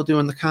 so you're still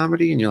doing the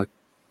comedy? And you're like,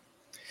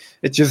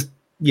 it's just,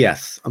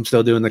 yes, I'm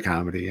still doing the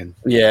comedy. And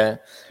yeah,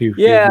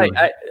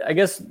 I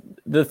guess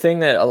the thing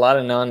that a lot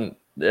of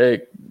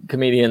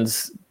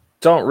comedians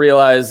don't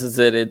realize is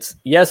that it's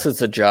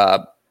a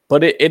job,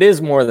 but it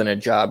is more than a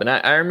job. And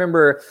I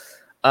remember,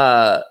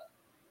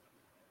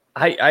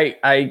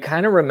 I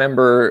kind of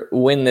remember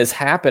when this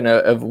happened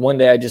of one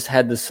day I just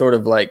had this sort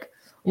of like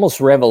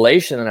almost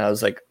revelation, and I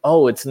was like,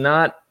 oh, it's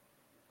not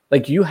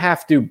like you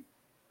have to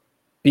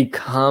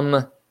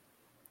become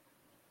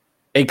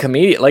a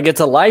comedian. Like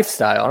it's a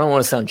lifestyle. I don't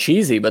want to sound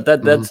cheesy, but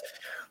that's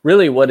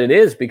really what it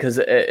is, because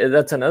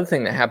that's another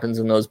thing that happens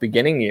in those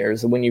beginning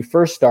years. When you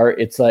first start,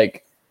 it's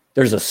like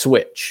there's a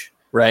switch,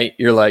 right?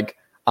 You're like,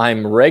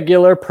 I'm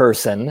regular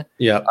person.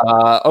 Yeah.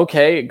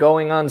 Okay,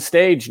 going on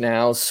stage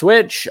now.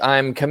 Switch.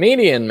 I'm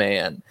comedian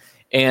man.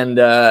 And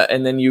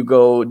then you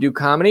go do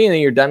comedy, and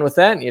then you're done with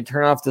that, and you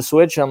turn off the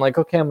switch. I'm like,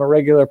 okay, I'm a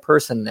regular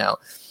person now.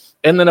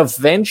 And then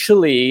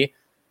eventually,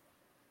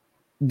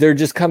 there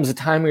just comes a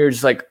time where you're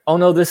just like, oh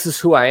no, this is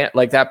who I am.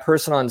 Like that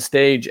person on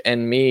stage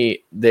and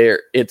me,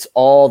 it's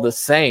all the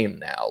same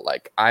now.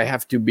 Like I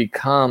have to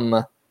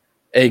become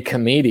a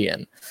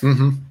comedian.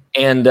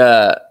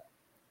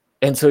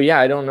 And so, yeah,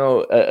 I don't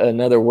know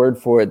another word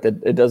for it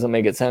that it doesn't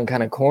make it sound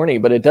kind of corny,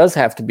 but it does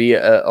have to be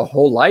a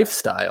whole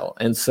lifestyle.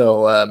 And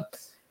so,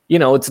 you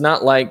know, it's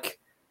not like,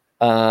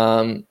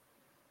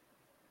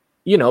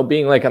 you know,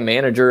 being like a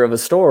manager of a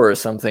store or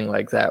something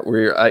like that,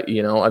 where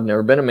you know, I've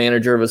never been a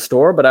manager of a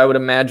store, but I would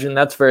imagine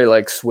that's very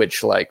like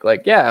switch, like,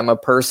 yeah, I'm a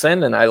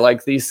person and I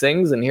like these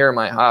things, and here are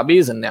my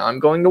hobbies, and now I'm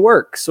going to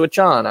work, switch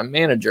on, I'm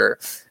manager.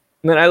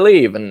 And then I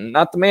leave and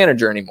not the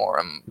manager anymore.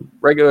 I'm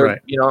regular,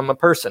 right. You know, I'm a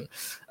person.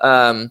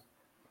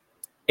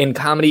 And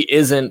comedy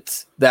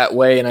isn't that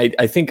way. And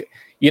I think,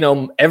 you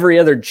know, every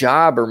other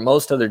job or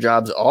most other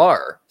jobs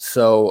are.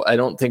 So I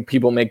don't think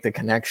people make the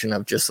connection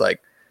of just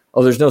like,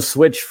 oh, there's no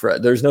switch for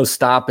it. There's no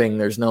stopping.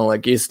 There's no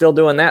like, you still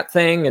doing that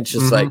thing. It's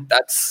just like,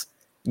 that's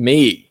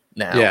me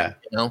now. Yeah.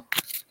 You know?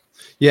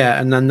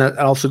 Yeah. And then that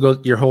also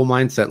goes, your whole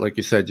mindset, like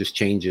you said, just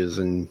changes,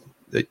 and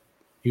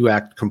you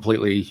act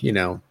completely, you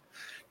know,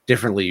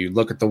 differently. You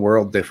look at the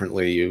world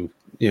differently. You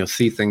know,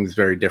 see things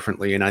very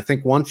differently. And I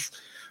think once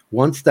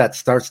that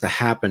starts to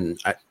happen,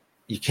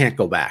 you can't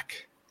go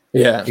back.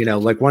 Yeah. You know,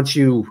 like once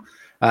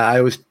I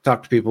always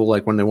talk to people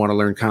like when they want to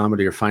learn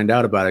comedy or find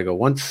out about it, I go,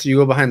 once you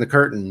go behind the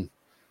curtain,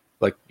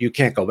 like you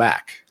can't go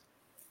back,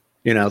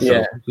 you know?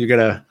 So you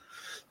gotta,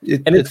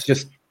 it's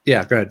just,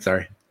 yeah, go ahead.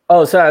 Sorry.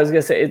 Oh, sorry. I was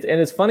going to say, and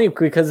it's funny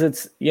because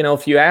it's, you know,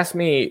 if you asked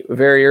me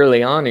very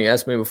early on, you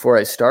asked me before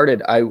I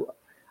started,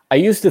 I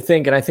used to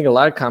think, and I think a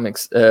lot of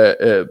comics,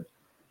 and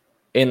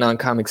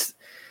non-comics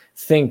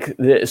think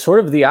sort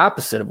of the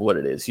opposite of what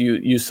it is.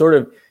 You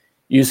start,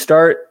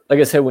 like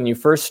I said, when you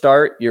first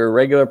start, you're a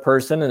regular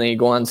person, and then you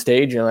go on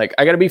stage and you're like,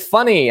 I got to be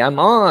funny. I'm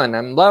blah,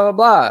 blah,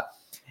 blah.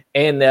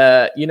 And,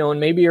 you know,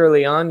 and maybe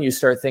early on you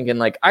start thinking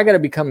like, I got to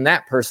become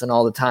that person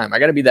all the time. I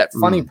got to be that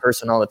funny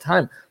person all the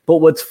time. But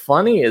what's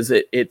funny is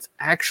it's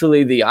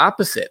actually the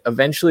opposite.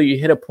 Eventually you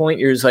hit a point,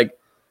 you're just like,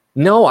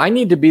 no, I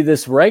need to be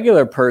this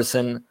regular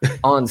person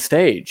on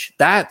stage.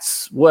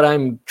 That's what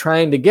I'm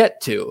trying to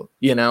get to,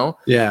 you know?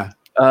 Yeah.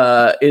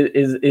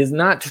 Is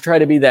not to try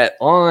to be that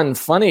on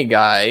funny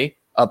guy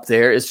up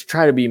there, is to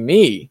try to be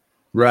me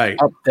right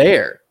up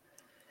there.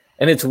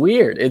 And it's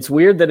weird. It's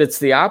weird that it's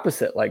the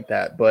opposite like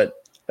that, but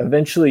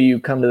eventually you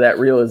come to that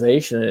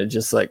realization, and it's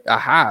just like,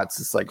 aha, it's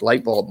this like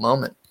light bulb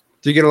moment.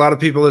 Do you get a lot of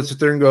people that sit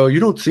there and go, you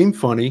don't seem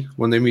funny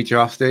when they meet you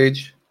off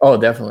stage? Oh,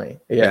 definitely.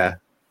 Yeah.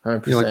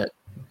 100%. You're like,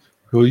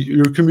 well,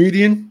 you're a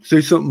comedian?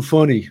 Say something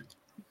funny.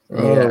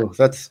 Oh,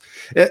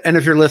 and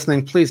if you're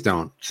listening, please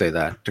don't say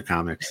that to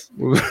comics.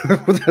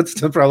 That's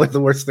probably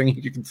the worst thing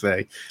you can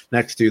say.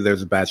 Next to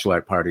there's a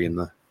bachelorette party in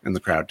the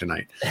crowd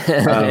tonight.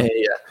 Yeah.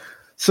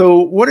 So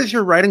what is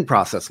your writing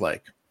process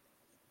like?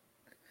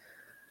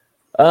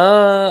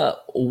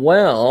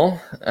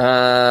 Well,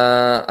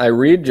 I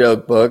read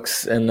joke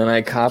books and then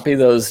I copy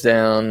those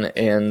down,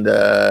 and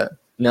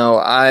no,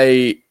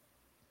 I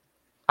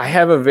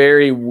have a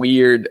very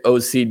weird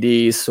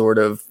OCD sort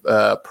of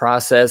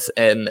process,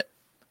 and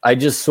I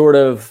just sort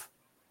of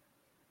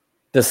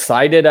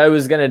decided I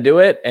was going to do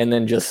it and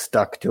then just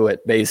stuck to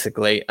it,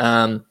 basically.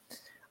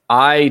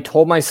 I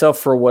told myself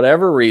for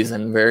whatever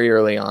reason very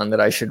early on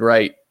that I should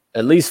write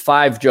at least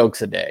 5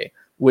 jokes a day,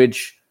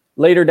 which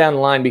later down the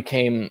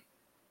line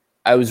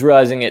I was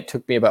realizing it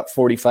took me about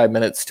 45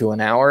 minutes to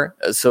an hour.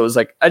 So it was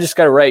like, I just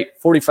got to write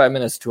 45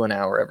 minutes to an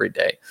hour every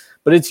day.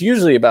 But it's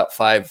usually about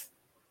 5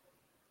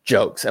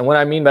 jokes. And what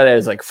I mean by that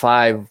is like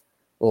 5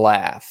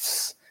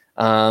 laughs.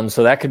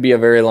 So that could be a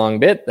very long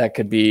bit. That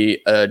could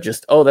be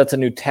just, oh, that's a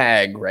new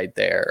tag right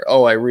there.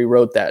 Oh, I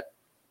rewrote that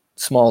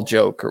small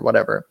joke or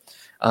whatever.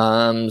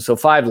 So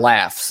 5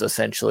 laughs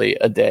essentially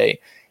a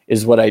day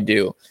is what I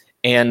do.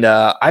 And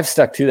I've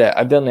stuck to that.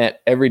 I've done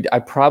that I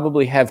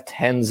probably have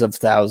tens of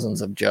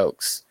thousands of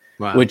jokes,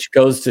 wow, which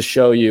goes to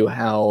show you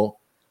how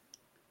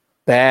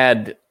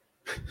bad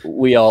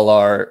we all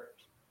are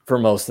for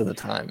most of the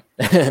time.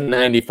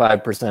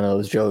 95% of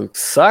those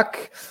jokes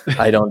suck.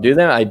 I don't do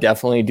them. I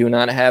definitely do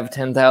not have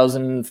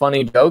 10,000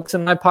 funny jokes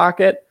in my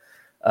pocket.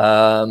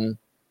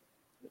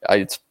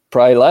 It's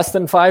probably less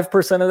than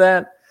 5% of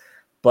that.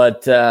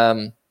 But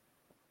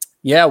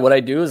yeah, what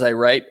I do is I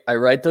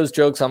write those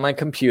jokes on my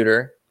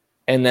computer,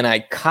 and then I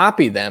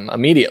copy them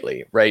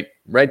immediately, right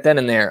then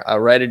and there. I'll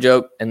write a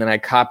joke, and then I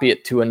copy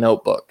it to a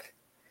notebook.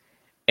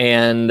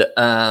 And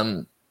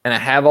I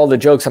have all the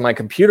jokes on my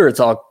computer.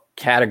 It's all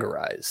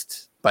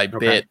categorized by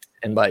bit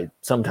and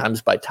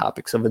sometimes by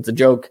topic. So if it's a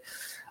joke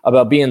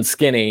about being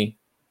skinny,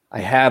 I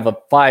have a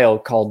file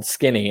called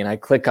Skinny, and I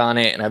click on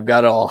it, and I've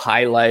got it all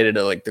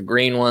highlighted, like the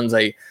green ones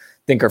I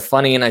think are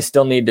funny and I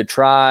still need to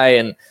try.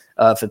 And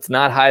if it's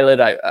not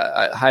highlighted,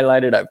 I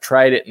highlighted, I've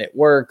tried it and it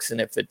works.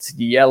 And if it's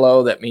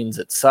yellow, that means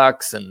it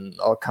sucks, and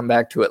I'll come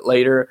back to it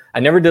later. I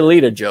never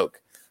delete a joke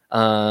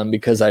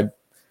because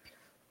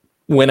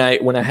when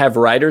I have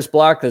writer's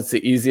block, that's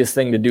the easiest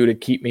thing to do to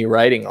keep me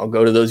writing. I'll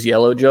go to those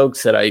yellow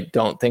jokes that I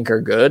don't think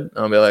are good.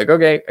 I'll be like,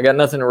 okay, I got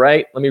nothing to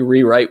write. Let me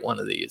rewrite one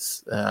of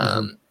these.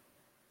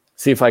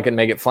 See if I can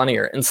make it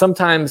funnier. And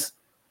sometimes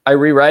I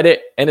rewrite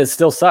it and it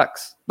still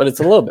sucks, but it's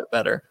a little bit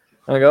better.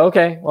 And I go,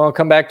 okay, well, I'll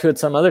come back to it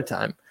some other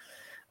time.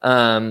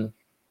 And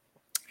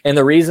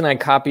the reason I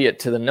copy it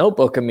to the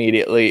notebook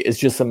immediately is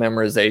just a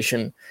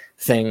memorization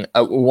thing.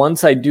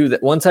 Once I do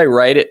that, once I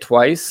write it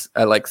twice,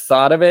 I like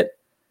thought of it,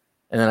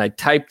 and then I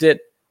typed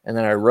it, and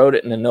then I wrote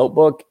it in a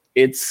notebook.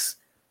 It's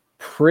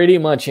pretty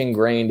much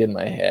ingrained in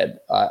my head.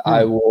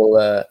 I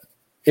will,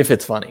 if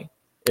it's funny,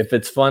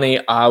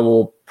 I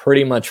will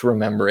pretty much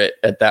remember it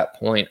at that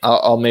point.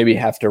 I'll maybe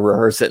have to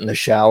rehearse it in the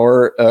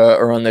shower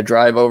or on the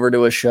drive over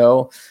to a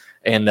show.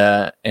 And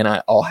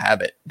I'll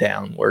have it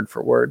down word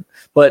for word.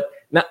 But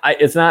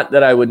it's not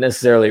that I would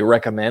necessarily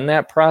recommend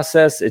that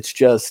process. It's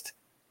just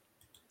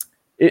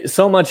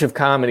so much of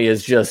comedy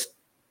is just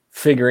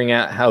figuring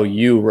out how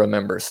you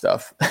remember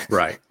stuff.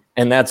 Right.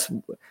 And that's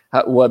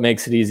what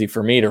makes it easy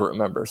for me to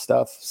remember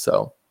stuff.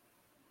 So.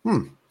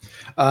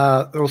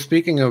 Well,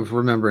 speaking of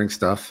remembering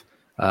stuff,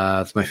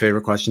 it's my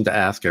favorite question to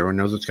ask. Everyone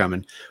knows what's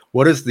coming.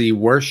 What is the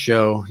worst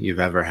show you've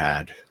ever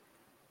had?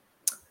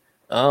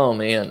 Oh,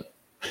 man.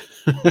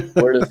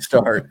 Where to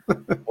start?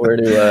 Where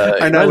to?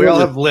 I know we all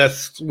have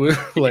lists.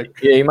 Like,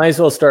 yeah, you might as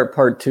well start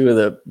part 2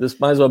 of this.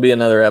 Might as well be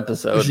another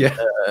episode. Yeah.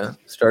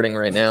 Starting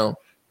right now.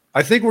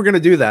 I think we're gonna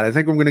do that. I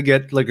think I'm gonna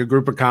get like a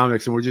group of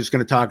comics, and we're just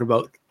gonna talk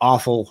about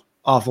awful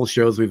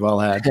shows we've all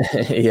had.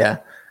 Yeah.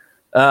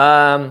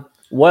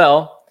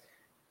 Well,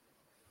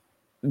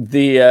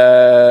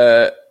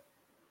 the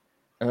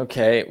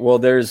okay. Well,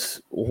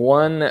 there's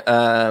one.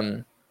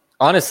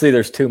 Honestly,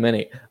 there's too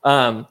many.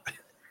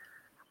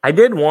 I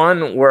did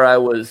one where I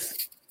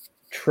was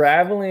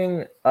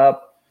traveling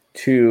up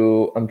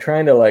to, I'm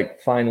trying to like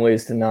find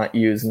ways to not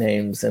use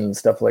names and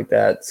stuff like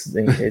that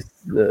in case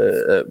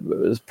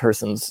the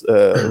person's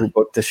who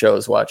booked the show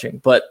is watching.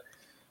 But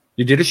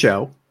you did a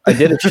show. I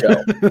did a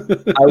show.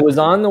 I was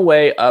on the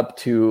way up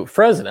to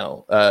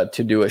Fresno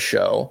to do a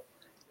show.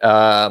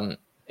 And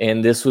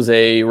this was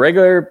a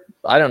regular,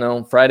 I don't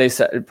know,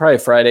 probably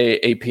Friday,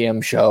 8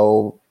 p.m.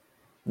 show,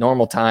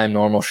 normal time,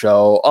 normal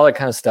show, all that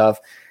kind of stuff.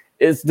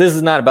 This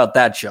is not about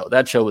that show.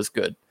 That show was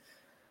good.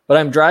 But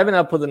I'm driving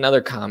up with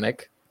another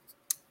comic,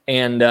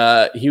 and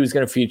he was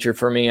going to feature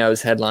for me. I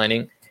was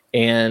headlining,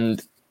 and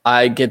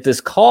I get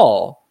this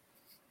call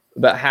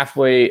about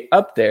halfway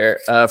up there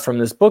from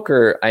this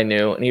booker I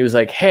knew, and he was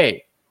like,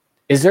 hey,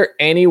 is there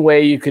any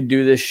way you could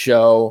do this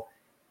show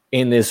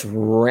in this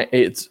you're not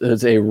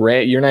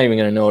even going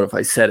to know it if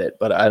I said it,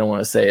 but I don't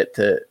want to say it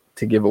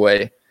to give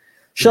away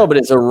show, but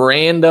it's a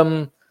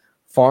random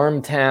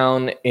farm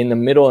town in the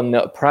middle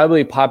of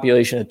probably a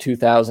population of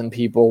 2,000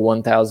 people,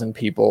 1,000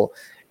 people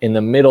in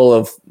the middle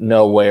of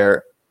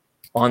nowhere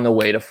on the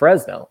way to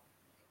Fresno.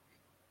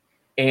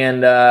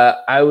 And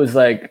I was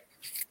like,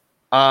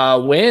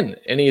 when?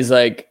 And he's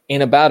like,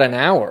 in about an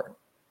hour.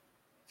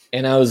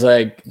 And I was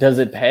like, does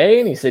it pay?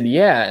 And he said,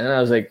 yeah. And I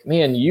was like,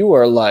 man, you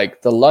are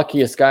like the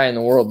luckiest guy in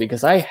the world,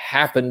 because I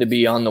happen to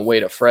be on the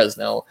way to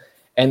Fresno.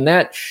 And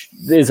that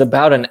is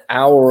about an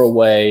hour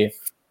away,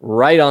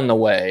 right on the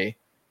way.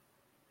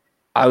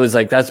 I was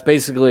like, that's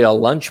basically a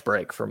lunch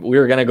break. We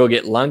were going to go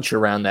get lunch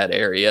around that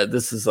area.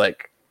 This is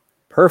like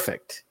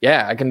perfect.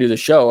 Yeah, I can do the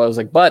show. I was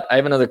like, but I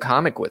have another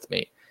comic with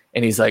me.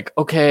 And he's like,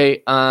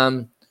 okay,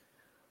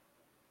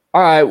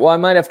 all right, well, I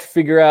might have to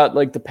figure out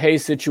like the pay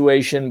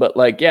situation, but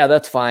like, yeah,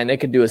 that's fine. They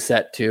could do a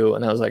set too.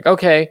 And I was like,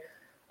 okay.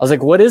 I was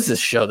like, what is this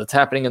show that's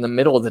happening in the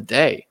middle of the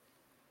day?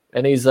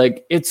 And he's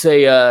like, it's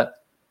a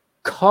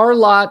car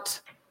lot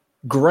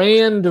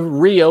grand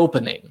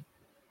reopening,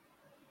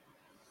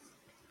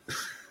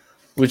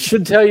 which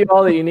should tell you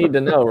all that you need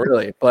to know,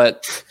 really.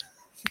 But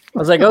I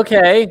was like,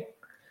 okay,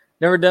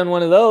 never done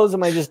one of those.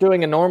 Am I just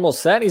doing a normal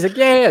set? He's like,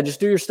 yeah, just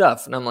do your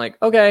stuff. And I'm like,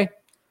 okay.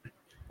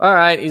 All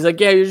right. He's like,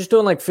 yeah, you're just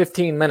doing like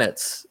 15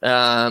 minutes,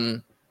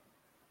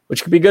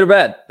 which could be good or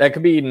bad. That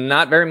could be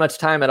not very much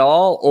time at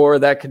all, or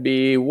that could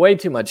be way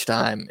too much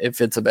time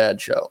if it's a bad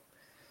show.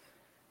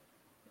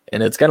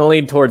 And it's going to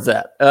lead towards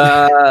that.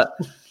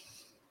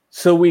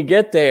 So we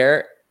get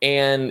there,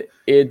 and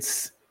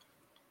it's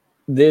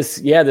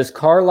this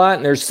car lot,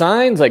 and there's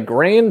signs like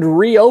grand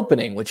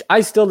reopening, which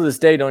I still to this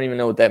day don't even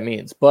know what that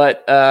means.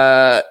 But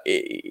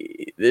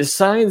there's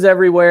signs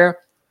everywhere.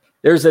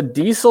 There's a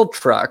diesel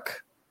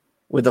truck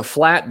with a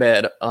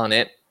flatbed on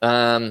it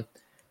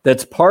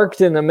that's parked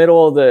in the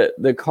middle of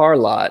the car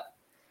lot.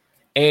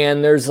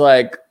 And there's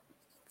like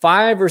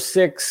 5 or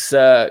 6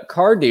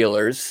 car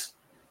dealers,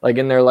 like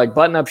in their like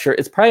button-up shirt.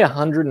 It's probably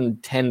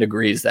 110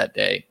 degrees that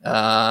day.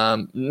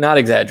 Not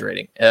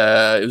exaggerating.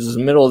 It was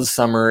the middle of the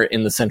summer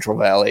in the Central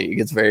Valley. It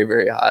gets very,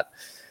 very hot.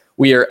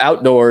 We are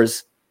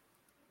outdoors.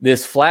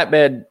 This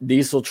flatbed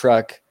diesel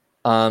truck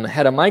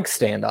had a mic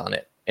stand on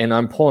it. And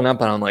I'm pulling up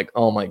and I'm like,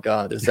 oh my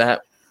God, is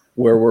that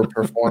where we're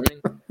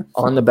performing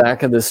on the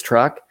back of this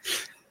truck?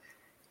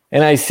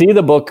 And I see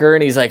the booker,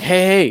 and he's like,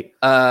 hey,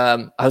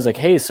 I was like,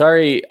 hey,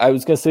 sorry. I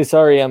was going to say,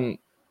 sorry, I'm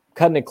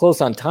cutting it close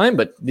on time,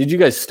 but did you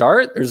guys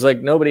start? There's like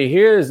nobody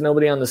here. There's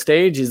nobody on the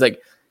stage. He's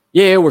like,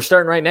 yeah, we're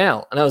starting right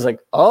now. And I was like,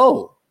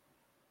 oh,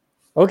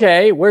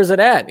 okay, where's it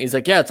at? And he's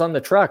like, yeah, it's on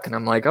the truck. And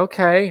I'm like,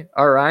 okay,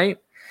 all right.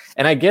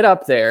 And I get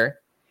up there,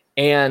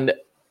 and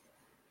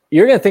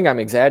you're going to think I'm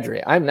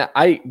exaggerating. I'm not.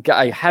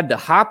 I had to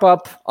hop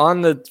up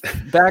on the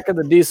back of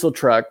the diesel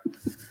truck,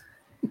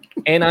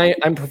 and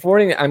I'm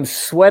performing. I'm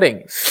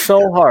sweating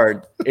so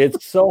hard.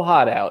 It's so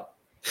hot out.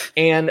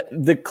 And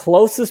the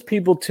closest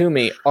people to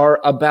me are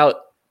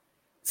about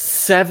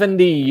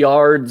 70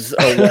 yards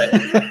away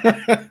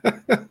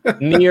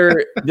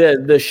near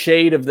the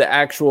shade of the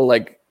actual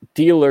like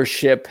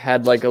dealership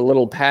had like a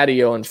little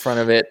patio in front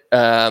of it.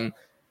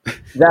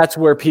 That's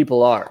where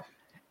people are.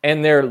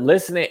 And they're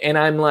listening. And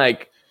I'm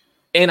like,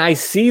 and I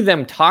see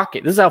them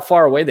talking. This is how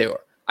far away they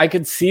were. I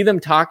could see them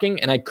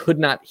talking, and I could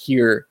not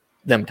hear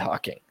them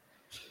talking.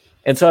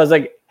 And so I was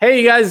like,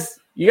 hey,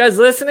 you guys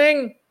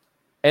listening?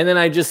 And then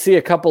I just see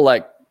a couple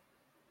like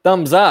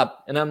thumbs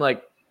up, and I'm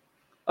like,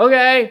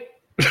 okay.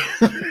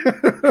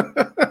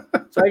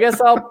 So I guess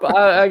I'll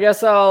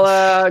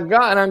go.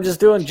 And I'm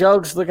just doing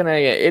jokes, looking at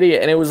an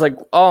idiot. And it was like,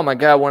 oh my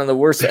God, one of the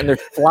worst. And their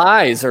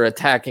flies are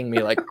attacking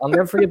me. Like, I'll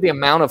never forget the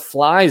amount of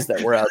flies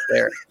that were out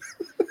there.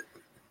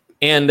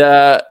 And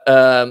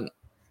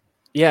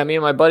yeah, me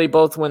and my buddy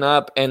both went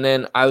up, and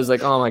then I was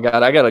like, oh my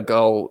God, I gotta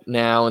go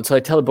now. And so I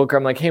tell the booker,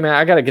 I'm like, hey man,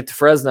 I gotta get to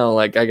Fresno.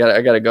 Like, I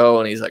gotta go.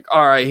 And he's like,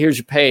 all right, here's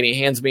your pay. And he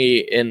hands me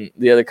in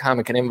the other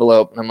comic an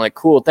envelope. And I'm like,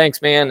 cool,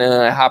 thanks, man. And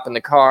then I hop in the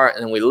car,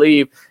 and then we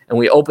leave, and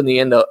we open the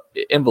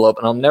envelope.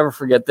 And I'll never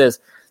forget this.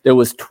 There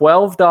was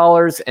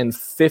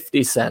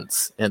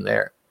 $12.50 in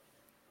there.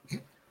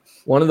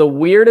 One of the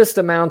weirdest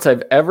amounts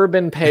I've ever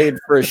been paid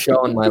for a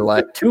show in my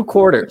life. 2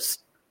 quarters.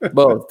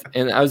 Both.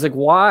 And I was like,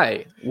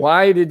 why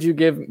did you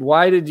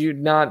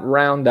not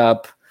round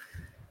up?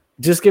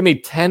 Just give me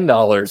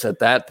 $10 at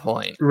that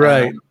point.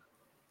 Right.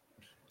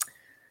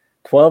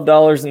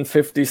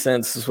 $12.50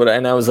 is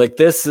and I was like,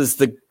 this is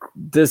the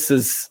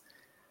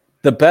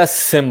best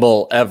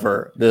symbol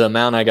ever. The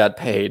amount I got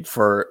paid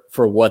for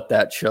what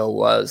that show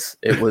was.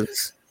 It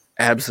was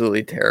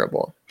absolutely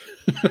terrible.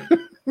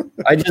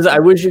 I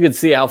wish you could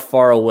see how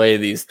far away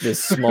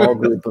this small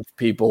group of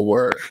people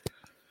were.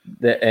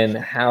 And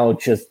how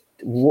just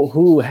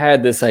who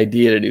had this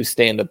idea to do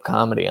stand-up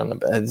comedy on the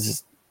bed? It's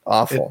just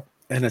awful.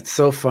 And it's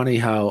so funny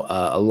how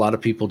a lot of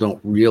people don't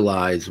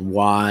realize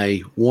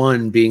why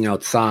being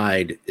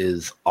outside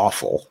is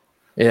awful.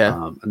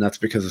 Yeah. And that's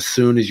because as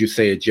soon as you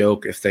say a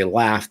joke, if they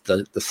laugh,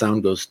 the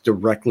sound goes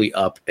directly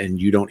up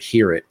and you don't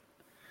hear it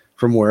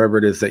from wherever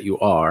it is that you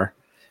are.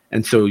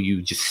 And so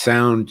you just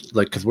sound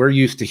like, because we're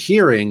used to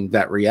hearing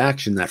that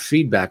reaction, that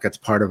feedback, that's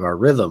part of our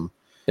rhythm.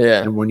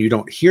 Yeah. And when you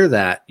don't hear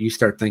that, you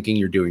start thinking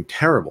you're doing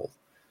terrible.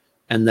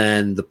 And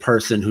then the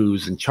person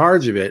who's in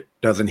charge of it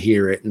doesn't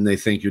hear it and they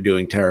think you're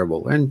doing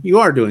terrible. And you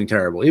are doing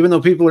terrible, even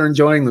though people are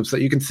enjoying them. So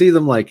you can see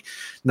them like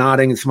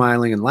nodding and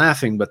smiling and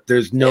laughing, but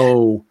there's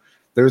no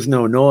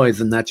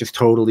noise, and that just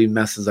totally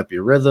messes up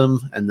your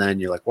rhythm. And then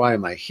you're like, why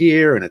am I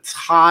here? And it's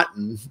hot,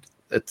 and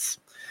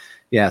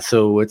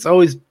so it's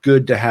always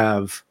good to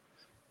have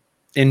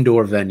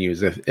indoor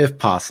venues if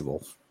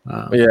possible.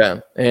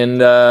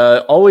 And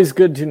always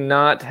good to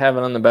not have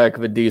it on the back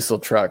of a diesel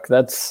truck.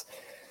 That's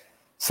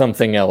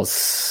something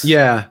else.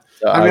 Yeah.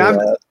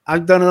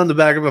 I've done it on the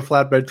back of a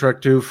flatbed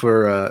truck too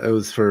it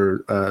was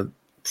for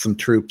some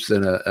troops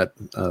at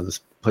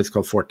this place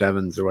called Fort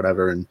Devens or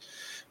whatever, and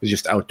it was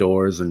just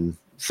outdoors and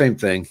same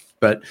thing.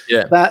 But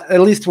that,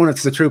 at least when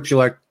it's the troops, you're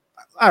like,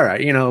 all right,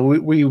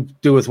 we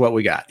do with what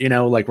we got,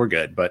 like we're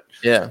good. But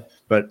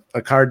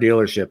a car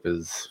dealership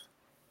is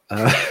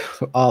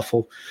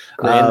awful.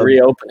 Grand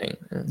reopening.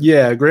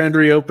 Yeah, grand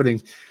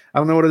reopening. I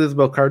don't know what it is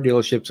about car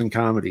dealerships and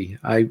comedy.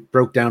 I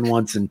broke down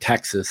once in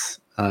Texas.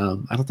 I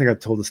don't think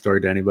I've told the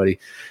story to anybody.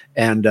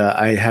 And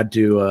I had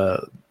to,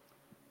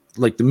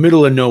 like the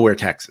middle of nowhere,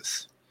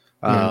 Texas.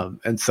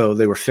 And so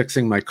they were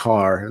fixing my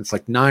car. It's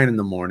like 9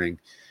 a.m.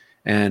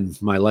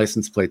 and my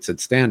license plate said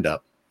stand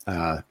up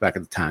back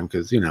at the time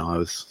because, I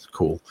was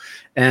cool.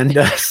 And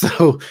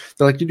so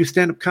they're like, you do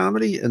stand up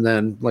comedy? And then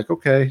I'm like,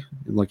 okay.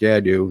 I'm like, yeah,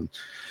 I do.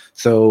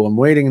 So I'm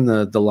waiting in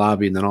the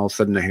lobby, and then all of a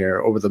sudden I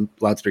hear over the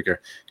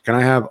loudspeaker, can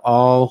I have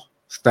all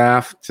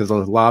staff to the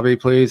lobby,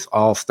 please?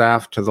 All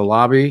staff to the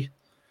lobby.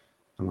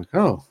 I'm like,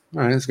 oh, all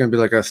right, it's going to be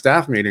like a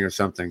staff meeting or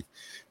something.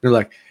 They're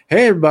like,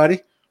 hey,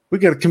 everybody, we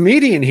got a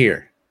comedian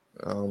here.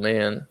 Oh,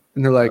 man.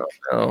 And they're like,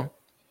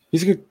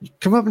 he's going to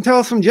come up and tell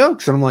us some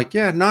jokes. And I'm like,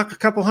 yeah, knock a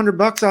couple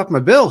 $100 off my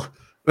bill.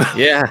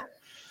 Yeah.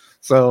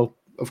 So,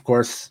 of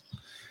course,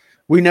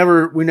 we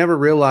never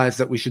realized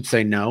that we should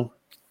say no.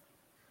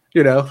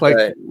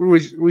 Right.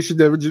 we should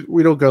never,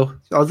 we don't go,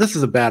 oh, this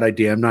is a bad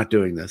idea, I'm not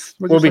doing this.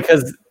 Well,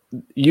 because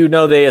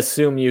they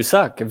assume you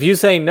suck. If you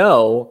say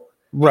no,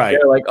 right,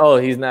 they're like, oh,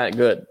 he's not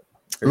good.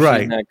 Or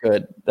right. She's not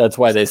good. That's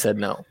why they said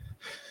no.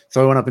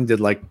 So I went up and did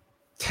like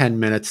 10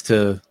 minutes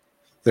to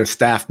their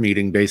staff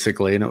meeting,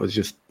 basically, and it was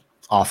just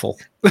awful.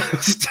 It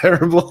was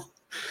terrible.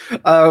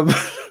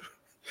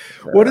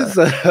 What is,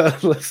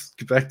 let's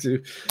get back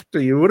to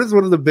you. What is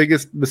one of the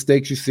biggest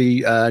mistakes you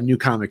see new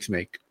comics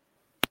make?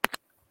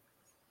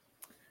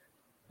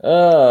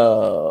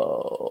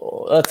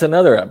 Oh, that's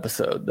another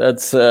episode.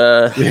 That's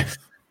I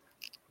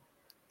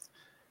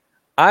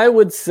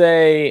would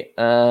say,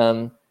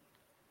 and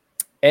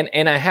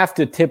I have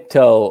to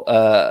tiptoe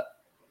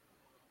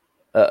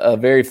a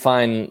very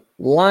fine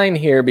line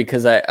here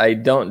because I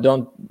don't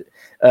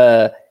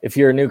if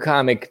you're a new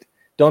comic,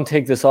 don't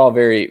take this all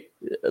very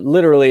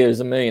literally. There's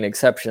a million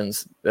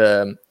exceptions,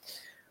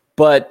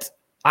 but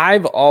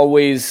I've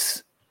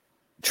always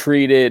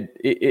treated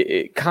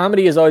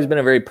comedy has always been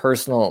a very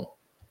personal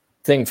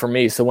thing for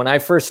me. So when I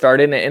first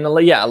started, and a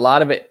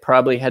lot of it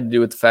probably had to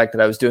do with the fact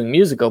that I was doing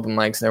music open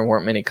mics and there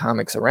weren't many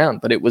comics around,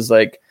 but it was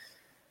like,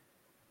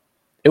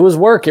 it was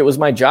work. It was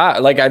my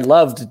job. Like I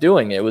loved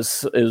doing it. It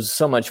was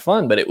so much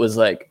fun, but it was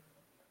like,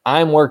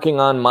 I'm working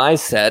on my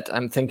set.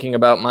 I'm thinking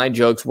about my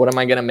jokes. What am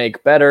I going to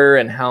make better?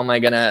 And how am I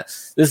going to,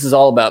 this is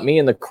all about me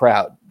and the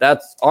crowd.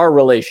 That's our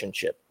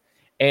relationship.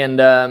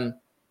 And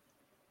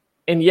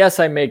yes,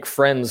 I make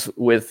friends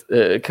with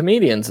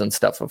comedians and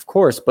stuff, of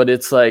course, but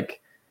it's like,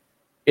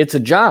 it's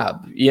a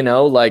job,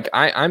 like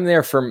I'm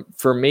there for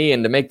me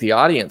and to make the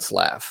audience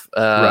laugh.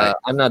 Right.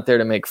 I'm not there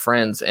to make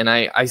friends. And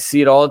I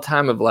see it all the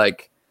time of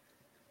like,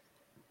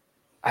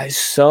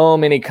 so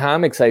many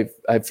comics, I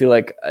feel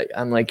like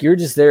I'm like, you're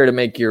just there to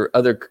make your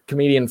other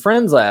comedian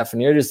friends laugh.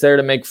 And you're just there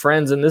to make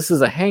friends. And this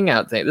is a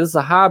hangout thing. This is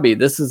a hobby.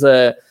 This is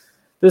a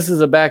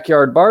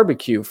backyard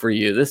barbecue for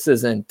you. This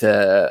isn't,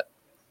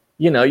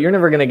 you're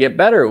never going to get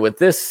better with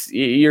this.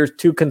 You're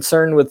too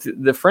concerned with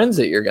the friends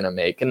that you're going to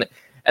make.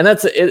 And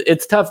that's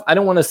it's tough. I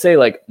don't want to say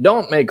like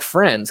don't make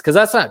friends because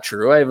that's not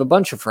true. I have a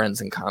bunch of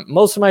friends in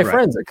most of my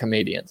friends are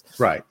comedians,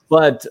 right?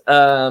 But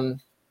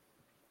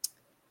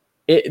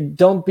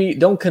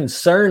don't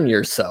concern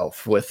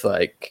yourself with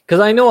like because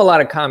I know a lot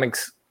of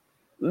comics.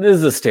 This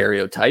is a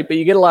stereotype, but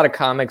you get a lot of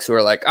comics who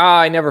are like,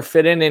 I never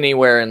fit in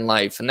anywhere in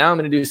life, and now I'm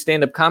going to do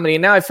stand-up comedy,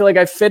 and now I feel like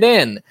I fit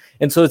in,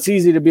 and so it's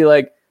easy to be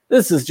like,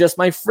 this is just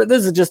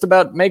this is just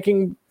about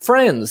making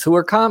friends who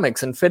are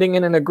comics and fitting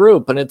in a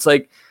group, and it's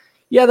like.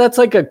 Yeah, that's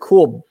like a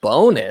cool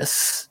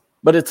bonus,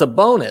 but it's a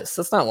bonus.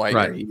 That's not why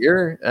you're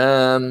here.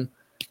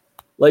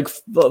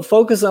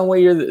 Focus on what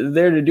you're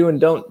there to do,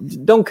 and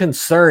don't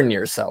concern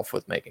yourself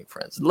with making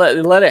friends. Let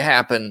it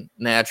happen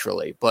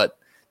naturally, but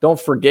don't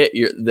forget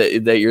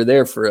that you're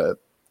there for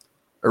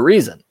a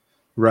reason.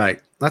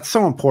 Right. That's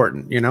so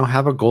important.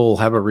 Have a goal,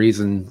 have a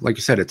reason. Like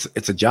you said,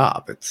 it's a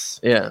job. It's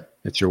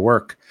your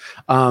work.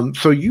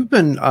 So you've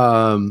been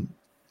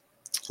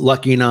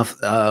lucky enough,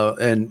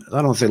 and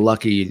I don't say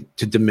lucky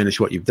to diminish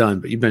what you've done,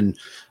 but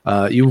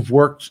you've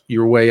worked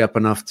your way up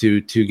enough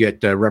to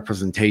get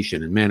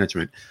representation and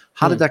management.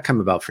 How did that come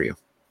about for you?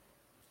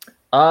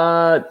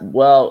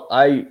 Well,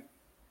 I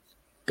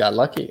got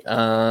lucky.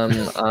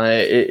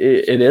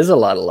 It is a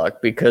lot of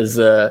luck because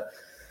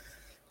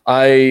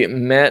I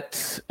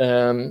met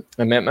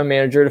my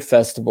manager at a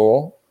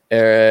festival,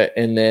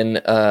 and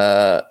then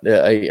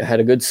I had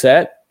a good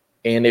set.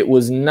 And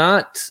it's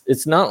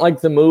not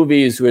like the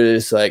movies where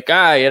it's like, you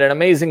had an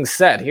amazing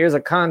set. Here's a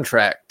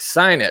contract,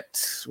 sign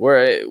it.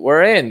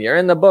 We're in. You're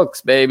in the books,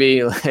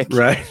 baby. Like,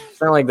 right?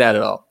 It's not like that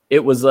at all.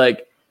 It was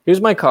like,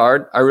 here's my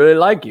card. I really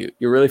like you.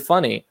 You're really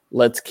funny.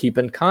 Let's keep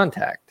in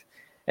contact.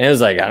 And it was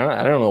like, I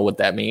don't know what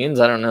that means.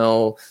 I don't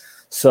know.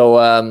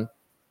 So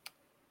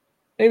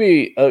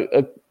maybe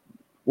it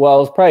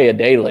was probably a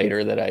day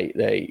later that I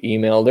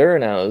emailed her,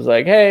 and I was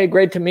like, hey,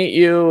 great to meet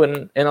you,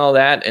 and all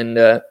that,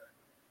 and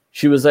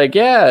she was like,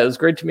 yeah, it was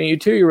great to meet you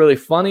too. You're really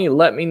funny.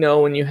 Let me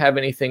know when you have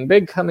anything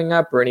big coming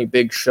up or any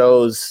big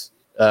shows.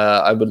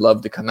 I would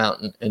love to come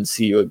out and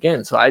see you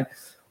again. So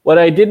what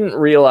I didn't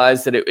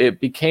realize that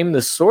it became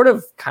this sort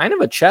of kind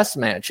of a chess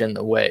match in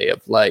the way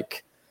of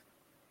like,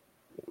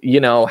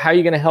 how are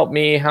you going to help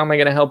me? How am I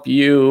going to help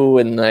you?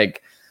 And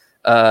like,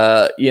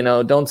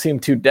 don't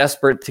seem too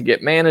desperate to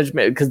get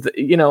management because,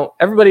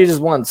 everybody just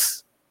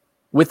wants.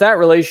 With that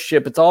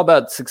relationship, it's all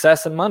about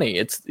success and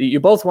money. You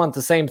both want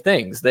the same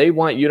things. They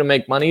want you to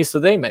make money, so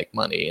they make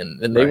money,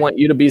 and they want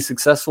you to be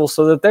successful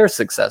so that they're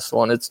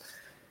successful. And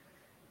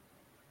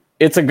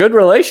it's a good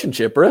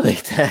relationship, really,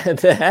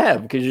 to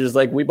have, because you're just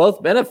like, we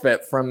both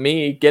benefit from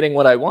me getting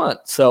what I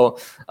want. So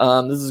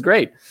this is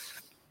great.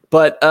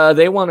 But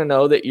they want to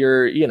know that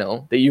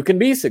that you can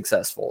be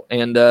successful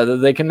and that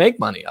they can make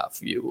money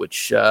off of you,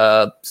 which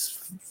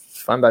is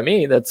fine by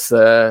me. That's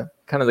kind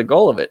of the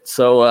goal of it.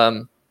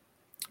 So.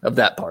 Of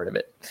that part of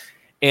it.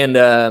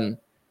 And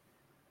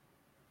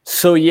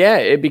so, yeah,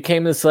 it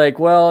became this like,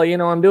 well,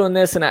 I'm doing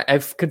this. And I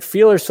could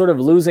feel her sort of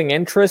losing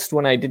interest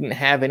when I didn't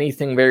have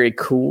anything very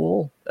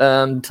cool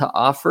to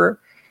offer.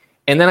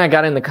 And then I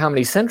got in the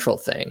Comedy Central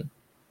thing.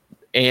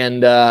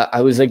 And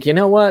I was like, you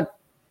know what?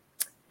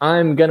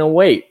 I'm going to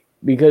wait.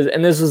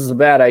 And this was a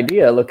bad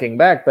idea looking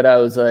back. But I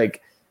was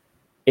like,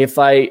 if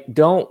I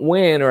don't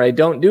win or I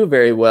don't do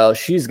very well,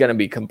 she's going to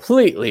be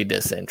completely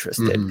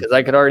disinterested because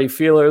I could already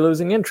feel her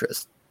losing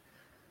interest.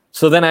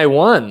 So then I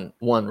won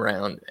one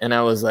round, and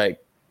I was like,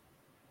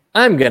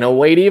 I'm going to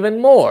wait even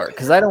more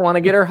because I don't want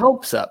to get her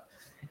hopes up.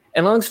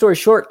 And long story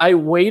short, I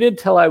waited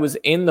till I was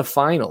in the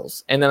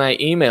finals, and then I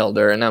emailed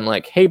her, and I'm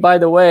like, hey, by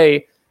the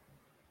way,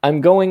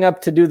 I'm going up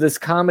to do this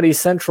Comedy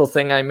Central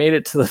thing. I made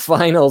it to the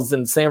finals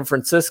in San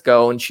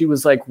Francisco. And she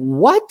was like,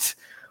 what?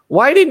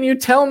 Why didn't you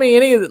tell me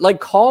any of it? Like,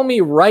 call me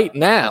right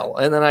now.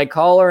 And then I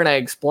call her, and I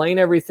explain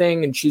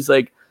everything, and she's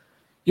like,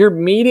 you're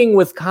meeting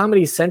with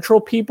Comedy Central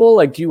people?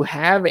 Like, do you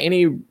have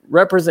any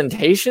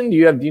representation? Do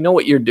you know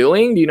what you're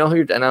doing? Do you know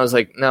who and I was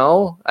like,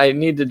 no, I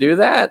need to do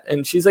that.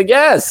 And she's like,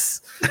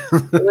 yes. I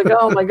was like,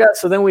 oh my God.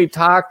 So then we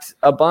talked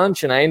a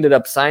bunch, and I ended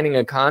up signing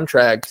a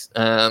contract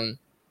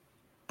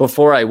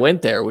before I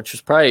went there, which was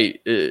probably,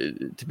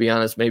 to be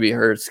honest, maybe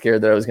her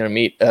scared that I was going to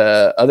meet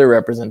other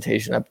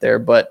representation up there.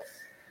 But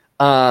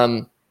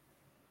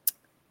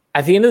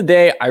at the end of the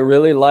day, I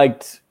really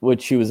liked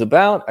what she was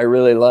about. I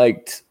really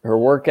liked her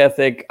work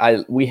ethic.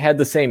 We had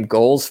the same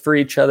goals for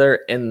each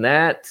other, and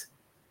that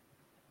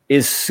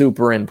is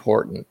super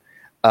important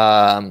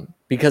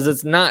because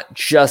it's not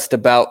just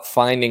about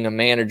finding a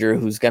manager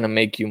who's going to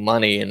make you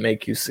money and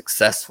make you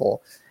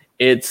successful.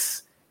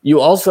 You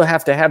also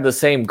have to have the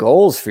same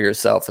goals for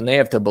yourself, and they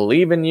have to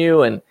believe in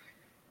you. And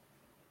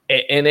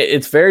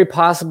it's very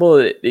possible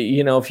that,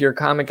 if you're a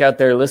comic out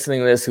there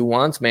listening to this who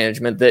wants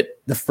management, that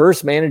the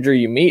first manager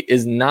you meet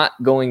is not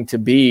going to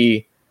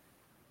be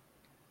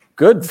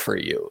good for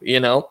you,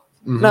 Not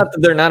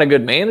that they're not a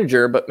good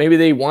manager, but maybe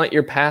they want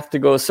your path to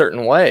go a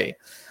certain way.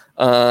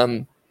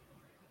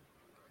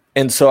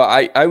 And so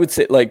I would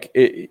say, like,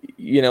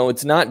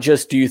 it's not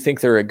just, do you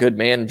think they're a good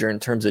manager in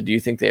terms of, do you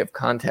think they have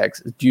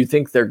contacts? Do you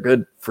think they're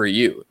good for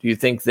you? Do you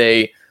think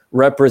they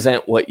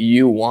represent what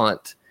you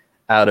want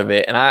out of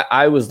it? And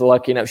I was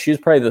lucky enough. She was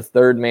probably the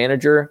third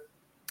manager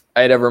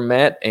I'd ever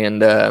met.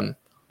 And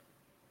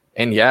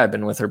yeah, I've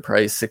been with her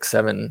probably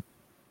 6-7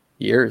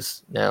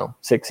 years now,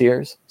 6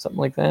 years, something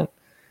like that.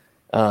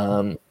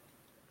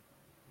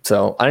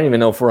 So I don't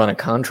even know if we're on a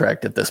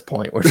contract at this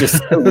point. We've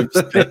just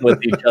been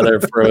with each other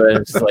for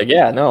it's like,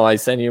 yeah, no, I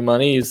send you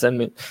money, you send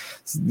me,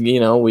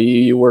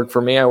 you work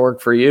for me, I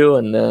work for you,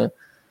 and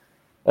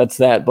that's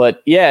that.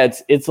 But yeah,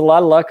 it's a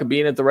lot of luck of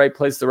being at the right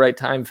place at the right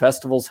time.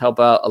 Festivals help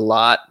out a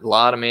lot. A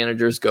lot of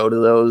managers go to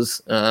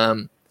those,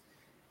 and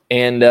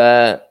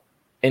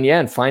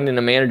finding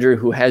a manager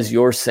who has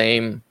your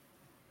same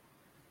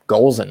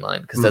goals in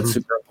mind, because that's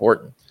super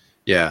important.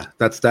 Yeah,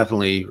 that's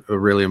definitely a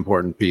really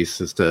important piece,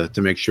 is to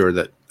make sure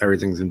that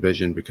everything's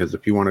envisioned, because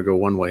if you want to go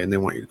one way and they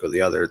want you to go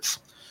the other,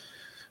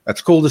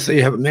 that's cool to say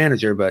you have a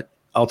manager, but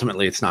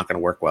ultimately it's not going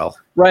to work well.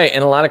 Right.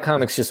 And a lot of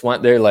comics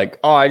they're like,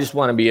 oh, I just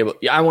want to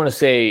be I want to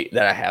say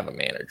that I have a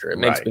manager. It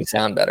makes me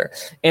sound better.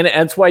 And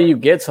that's why you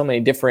get so many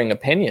differing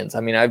opinions.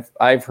 I mean,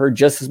 I've heard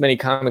just as many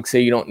comics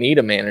say you don't need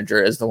a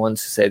manager as the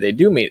ones who say they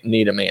do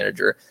need a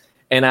manager.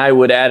 And I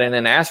would add in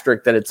an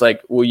asterisk that it's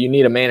like, well, you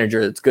need a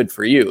manager that's good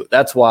for you.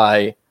 That's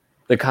why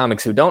the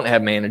comics who don't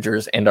have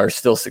managers and are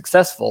still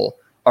successful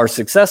are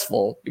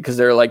successful, because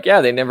they're like, yeah,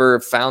 they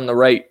never found the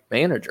right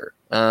manager.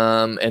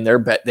 And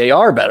they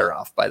are better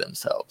off by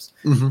themselves.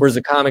 Mm-hmm. Whereas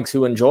the comics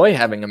who enjoy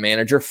having a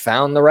manager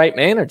found the right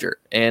manager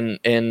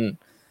and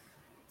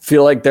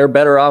feel like they're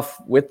better off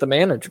with the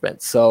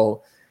management.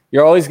 So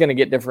you're always going to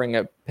get differing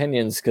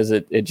opinions, because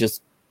it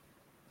just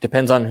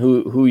depends on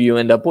who you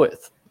end up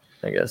with,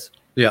 I guess.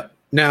 Yeah.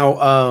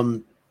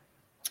 Now,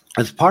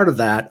 as part of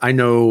that, I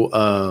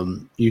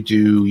know you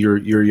do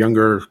your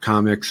younger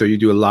comics, so you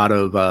do a lot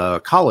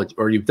of college,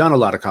 or you've done a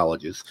lot of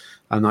colleges.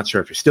 I'm not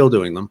sure if you're still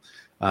doing them,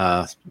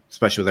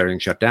 especially with everything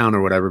shut down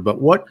or whatever.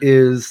 But what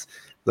is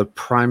the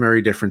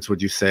primary difference,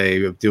 would you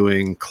say, of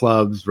doing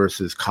clubs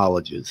versus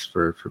colleges?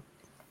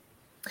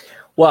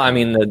 Well, I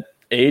mean, the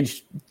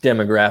age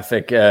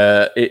demographic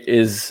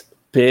is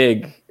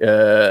big.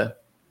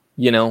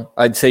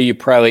 I'd say you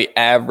probably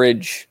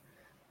average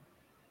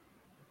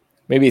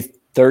maybe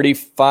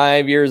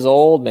 35 years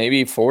old,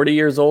 maybe 40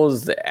 years old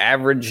is the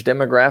average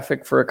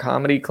demographic for a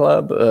comedy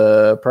club.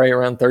 Probably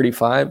around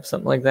 35,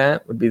 something like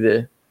that would be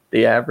the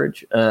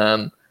average.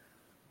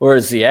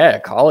 Whereas,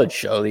 a college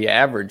show, the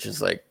average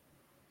is like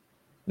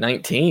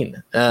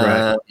 19.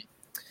 Right.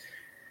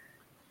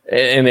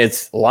 And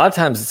it's a lot of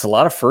times it's a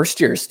lot of first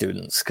year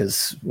students,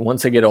 because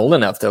once they get old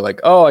enough, they're like,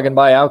 oh, I can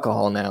buy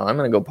alcohol now. I'm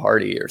going to go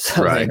party or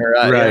something.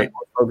 Right. I'm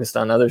focused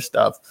on other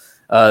stuff.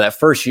 That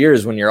first year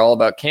is when you're all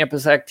about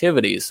campus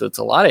activities. So it's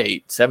a lot of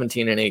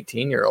 17 and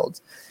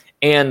 18-year-olds.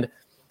 And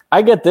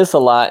I get this a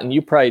lot, and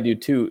you probably do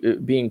too,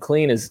 being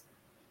clean is,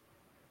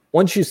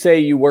 once you say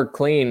you work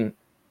clean,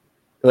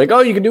 they're like, oh,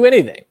 you can do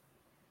anything.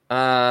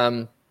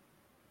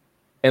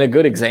 And a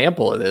good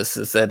example of this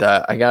is that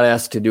I got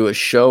asked to do a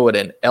show at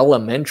an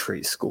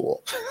elementary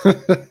school,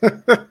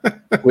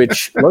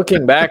 which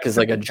looking back is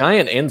like a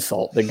giant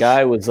insult. The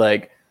guy was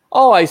like,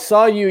 oh, I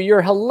saw you.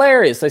 You're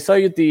hilarious. I saw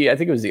you at I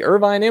think it was the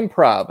Irvine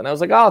Improv. And I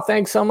was like, oh,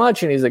 thanks so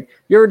much. And he's like,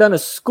 you ever done a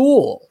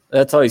school?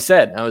 That's all he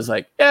said. And I was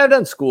like, yeah, I've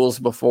done schools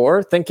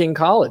before, thinking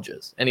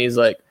colleges. And he's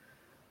like,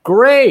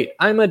 great.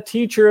 I'm a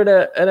teacher at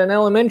an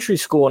elementary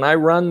school, and I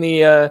run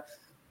the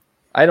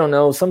I don't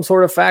know, some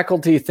sort of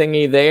faculty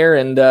thingy there.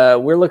 And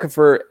we're looking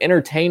for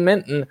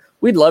entertainment, and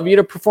we'd love you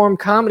to perform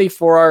comedy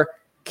for our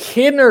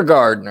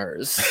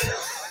kindergartners.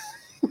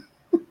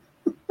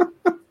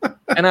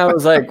 And I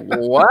was like,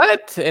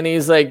 what? And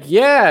he's like,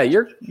 yeah,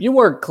 you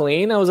work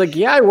clean. I was like,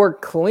 yeah, I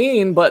work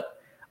clean, but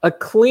a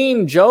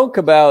clean joke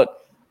about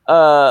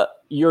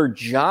your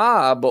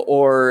job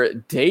or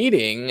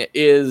dating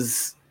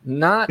is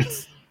not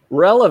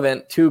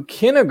relevant to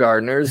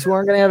kindergartners who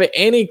aren't going to have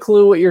any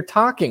clue what you're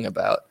talking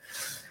about.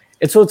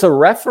 And so it's a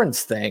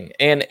reference thing.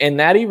 And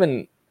that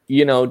even,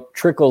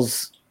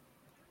 trickles,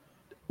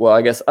 well,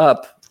 I guess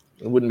up.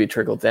 It wouldn't be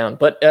trickled down.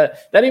 But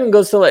that even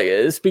goes to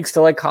it speaks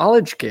to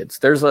college kids.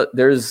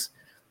 There's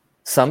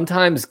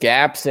sometimes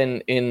gaps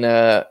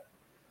in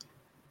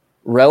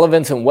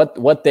relevance and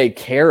what they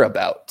care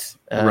about.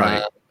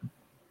 Right.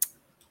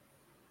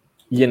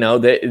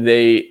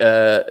 They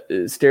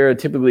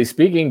stereotypically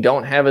speaking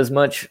don't have as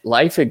much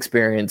life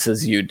experience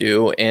as you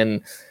do,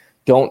 and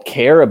don't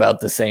care about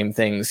the same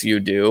things you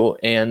do,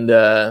 and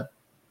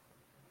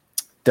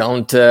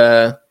don't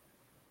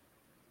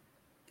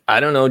I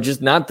don't know,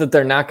 just not that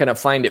they're not going to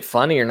find it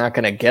funny or not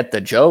going to get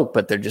the joke,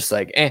 but they're just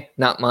like,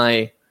 not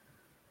my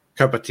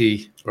cup of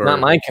tea, or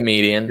not my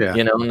comedian,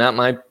 not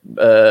my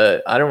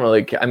I don't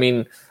really I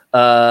mean,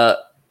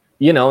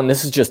 and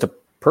this is just a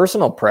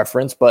personal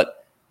preference,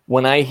 but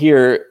when I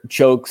hear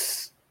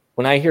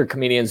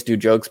comedians do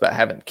jokes about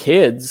having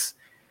kids,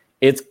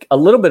 it's a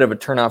little bit of a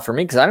turnoff for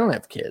me, because I don't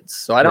have kids.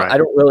 So I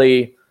don't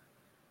really,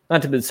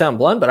 not to sound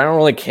blunt, but I don't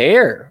really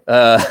care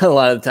a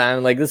lot of the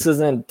time. Like, this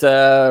isn't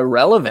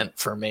relevant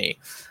for me.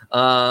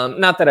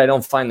 Not that I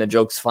don't find the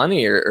jokes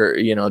funny or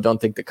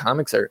don't think the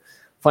comics are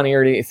funny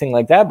or anything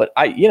like that. But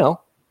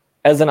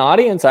as an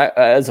audience,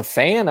 as a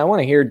fan, I want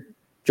to hear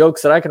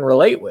jokes that I can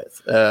relate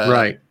with.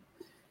 Right.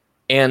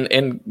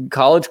 And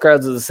college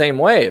crowds are the same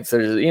way. If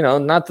there's,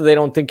 not that they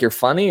don't think you're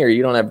funny or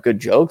you don't have good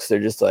jokes, they're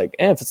just like,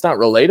 if it's not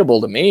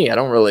relatable to me, I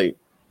don't really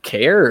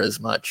care as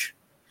much.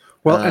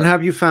 Well, and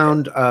have you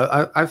found,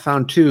 I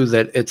found too,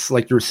 that it's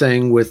like you were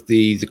saying with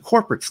the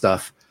corporate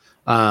stuff,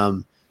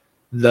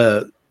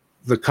 the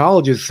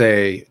colleges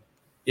say,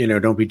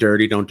 don't be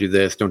dirty, don't do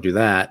this, don't do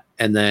that.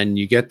 And then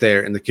you get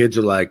there and the kids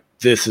are like,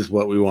 this is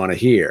what we want to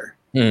hear.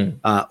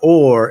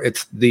 Or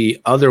it's the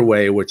other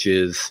way, which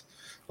is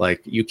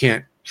like, you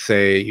can't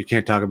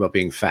talk about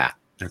being fat.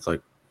 It's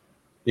like,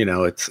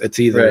 it's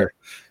either right.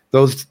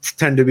 Those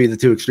tend to be the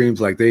two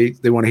extremes. Like they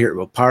want to hear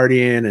about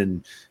partying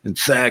and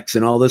sex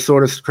and all this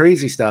sort of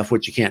crazy stuff,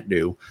 which you can't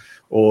do,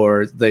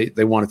 or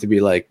they want it to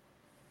be like,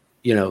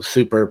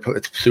 super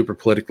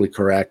politically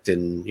correct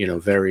and,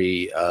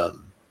 very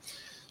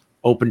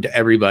open to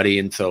everybody.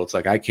 And so it's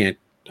like, I can't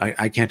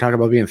talk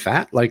about being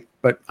fat. Like,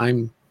 but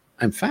I'm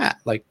fat.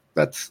 Like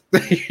that's,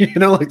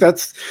 like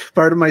that's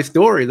part of my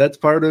story. That's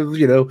part of,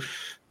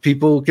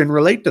 people can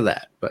relate to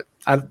that, but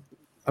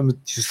I'm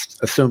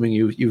just assuming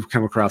you've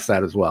come across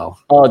that as well.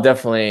 Oh,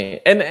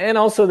 definitely. And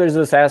also there's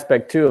this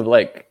aspect too of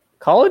like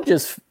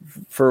colleges,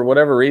 for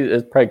whatever reason,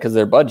 it's probably because of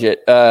their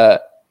budget,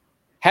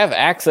 have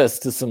access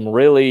to some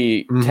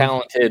really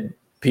talented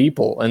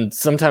people and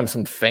sometimes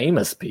some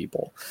famous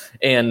people.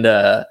 And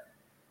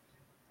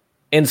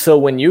so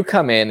when you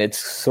come in, it's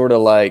sort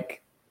of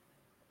like,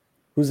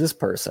 who's this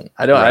person?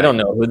 I don't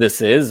know who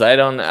this is.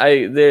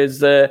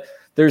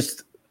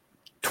 There's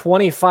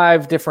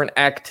 25 different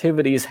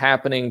activities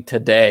happening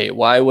today.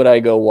 Why would I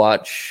go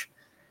watch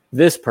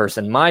this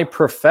person? My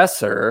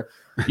professor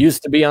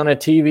used to be on a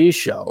TV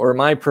show, or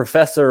my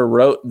professor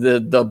wrote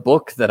the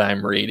book that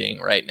I'm reading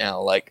right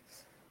now. Like,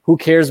 who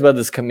cares about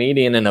this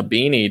comedian in a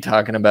beanie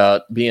talking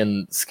about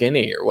being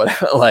skinny or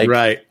whatever? Like,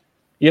 right.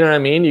 You know what I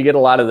mean? You get a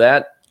lot of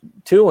that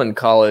too in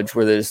college,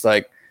 where there's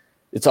like,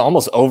 it's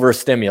almost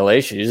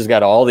overstimulation. You just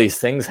got all these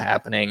things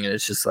happening, and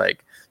it's just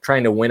like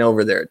trying to win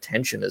over their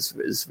attention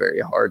is very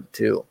hard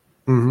too.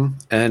 Mm-hmm.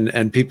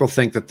 And people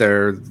think that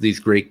they're these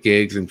great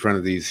gigs in front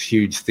of these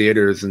huge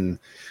theaters, and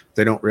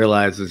they don't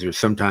realize that you're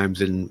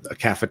sometimes in a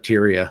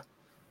cafeteria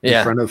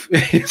in front of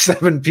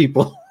 7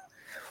 people.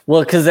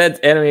 Well, because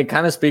it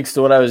kind of speaks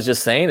to what I was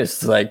just saying.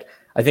 It's like,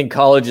 I think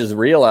colleges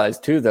realize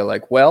too, they're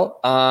like, well,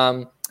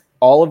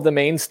 all of the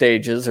main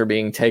stages are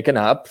being taken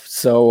up.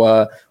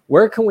 So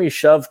where can we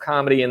shove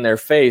comedy in their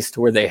face to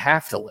where they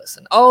have to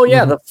listen? Oh,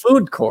 yeah, the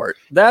food court.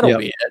 That'll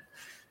be it.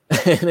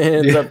 And it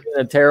ends up being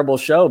a terrible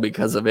show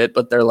because of it.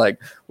 But they're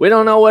like, we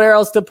don't know where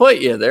else to put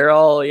you. They're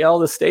all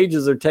the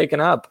stages are taken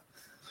up.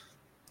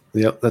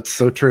 Yep, that's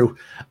so true.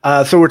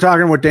 So we're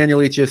talking with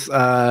Daniel Eachus.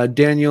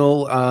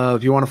 Daniel,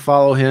 if you want to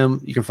follow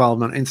him, you can follow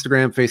him on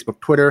Instagram,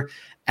 Facebook, Twitter,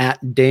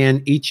 at Dan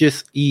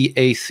Eachus,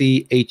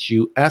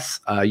 EACHUS,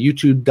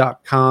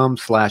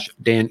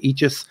 youtube.com/Dan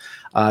Eachus.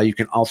 You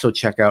can also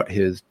check out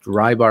his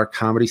Dry Bar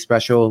Comedy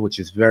special, which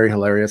is very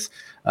hilarious.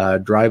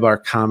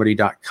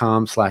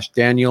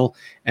 drybarcomedy.com/Daniel.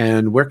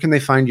 And where can they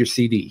find your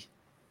CD?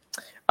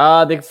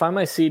 They can find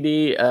my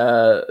CD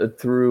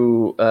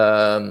through,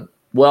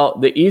 well,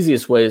 the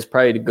easiest way is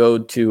probably to go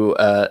to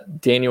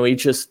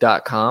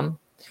danielechus.com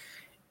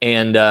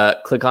and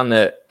click on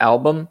the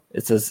album.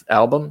 It says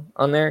album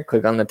on there.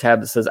 Click on the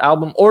tab that says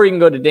album, or you can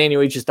go to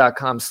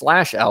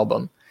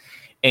danielechus.com/album.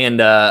 And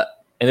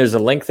there's a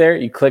link there.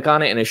 You click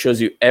on it and it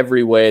shows you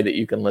every way that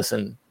you can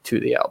listen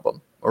to the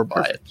album or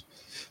buy it.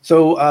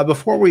 So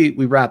before we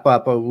wrap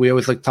up, we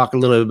always like to talk a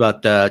little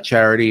bit about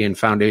charity and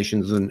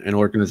foundations and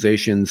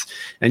organizations.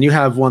 And you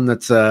have one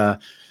that's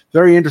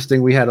very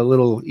interesting. We had a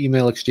little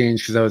email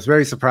exchange because I was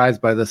very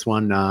surprised by this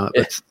one.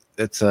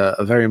 It's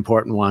a very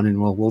important one,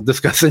 and we'll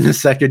discuss in a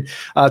second.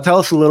 Tell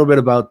us a little bit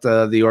about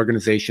the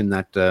organization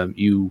that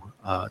you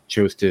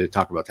chose to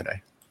talk about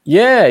today.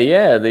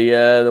 Yeah.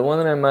 The one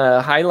that I'm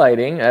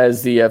highlighting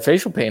as the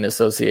Facial Pain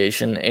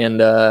Association.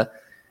 And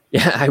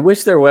I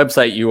wish their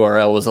website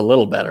URL was a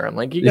little better. I'm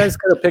like, you guys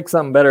could have picked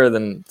something better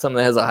than something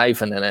that has a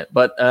hyphen in it.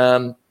 But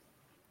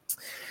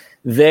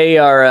they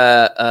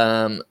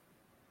are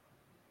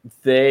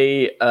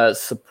they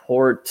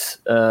support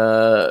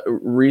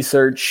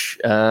research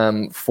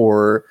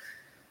for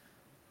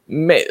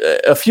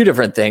a few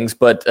different things,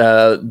 but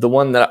the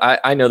one that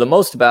I know the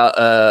most about,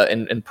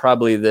 and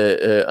probably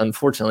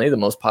unfortunately the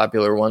most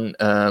popular one,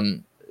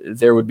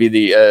 there would be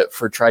the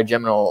for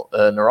trigeminal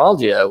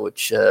neuralgia,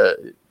 which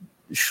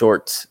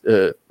short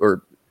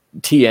or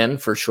TN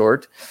for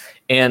short,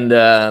 and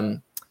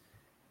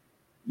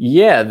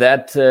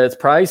it's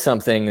probably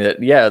something that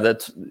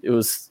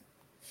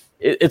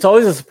it's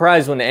always a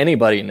surprise when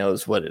anybody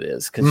knows what it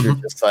is, because you're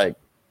just like,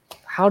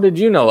 how did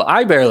you know?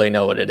 I barely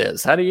know what it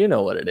is. How do you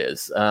know what it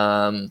is?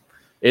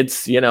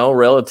 It's,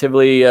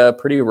 relatively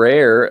pretty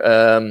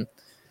rare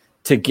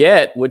to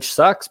get, which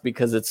sucks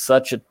because it's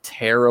such a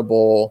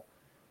terrible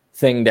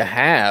thing to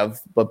have.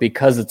 But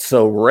because it's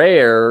so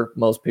rare,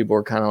 most people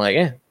are kind of like,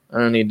 I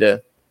don't need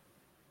to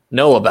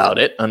know about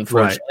it.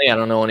 Unfortunately, right. I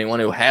don't know anyone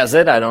who has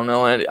it. I don't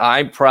know.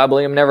 I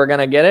probably am never going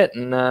to get it.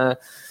 And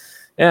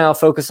I'll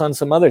focus on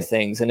some other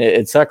things. And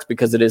it sucks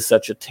because it is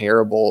such a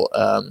terrible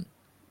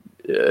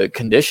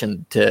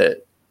condition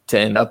to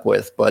end up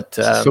with. But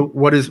so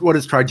what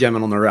is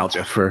trigeminal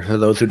neuralgia for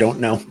those who don't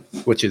know,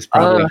 which is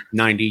probably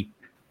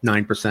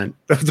 99%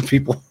 of the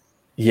people?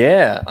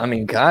 Yeah, I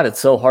mean, God, it's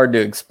so hard to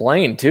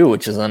explain too,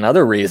 which is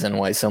another reason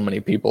why so many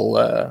people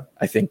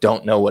I think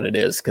don't know what it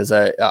is, because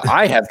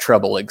I have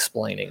trouble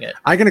explaining it.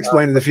 I can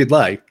explain it if you'd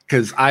like,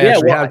 because I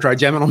have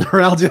trigeminal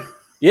neuralgia.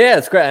 Yeah,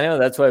 it's great. I know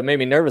that's why it made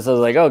me nervous. I was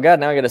like, oh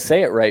God, now I got to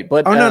say it right.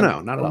 But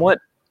no, not at all. What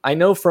I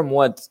know from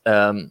what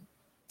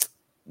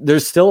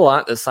there's still a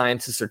lot that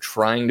scientists are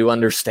trying to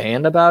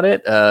understand about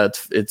it.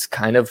 It's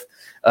kind of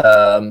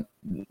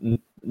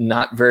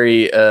not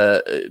very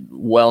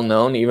well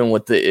known, even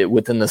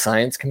within the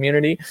science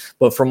community.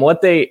 But from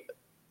what they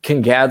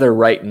can gather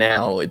right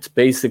now, it's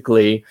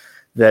basically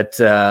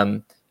that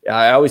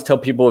I always tell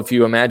people, if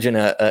you imagine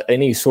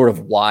any sort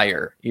of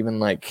wire, even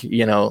like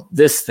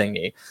this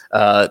thingy,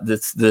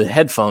 that's the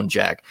headphone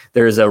jack.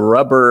 There's a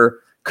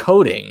rubber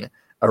coating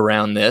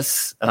around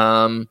this.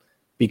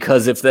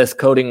 because if this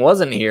coating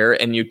wasn't here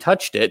and you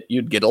touched it,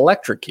 you'd get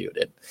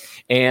electrocuted.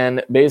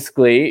 And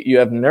basically you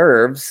have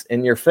nerves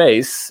in your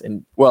face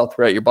and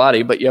throughout your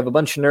body, but you have a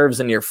bunch of nerves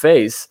in your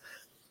face.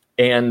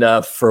 And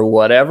for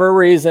whatever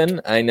reason,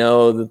 I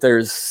know that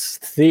there's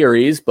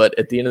theories, but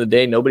at the end of the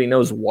day, nobody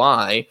knows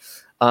why.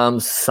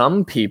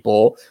 Some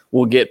people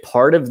will get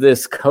part of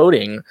this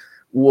coating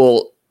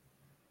will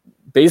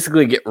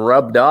basically get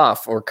rubbed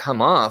off or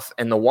come off,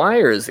 and the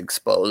wire is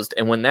exposed.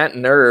 And when that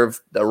nerve,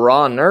 the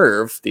raw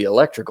nerve, the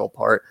electrical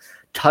part,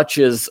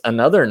 touches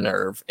another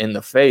nerve in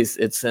the face,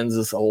 it sends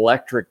this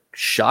electric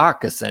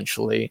shock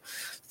essentially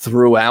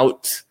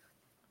throughout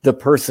the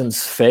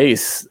person's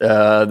face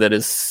that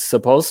is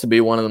supposed to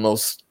be one of the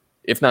most,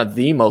 if not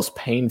the most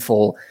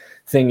painful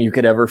thing you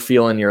could ever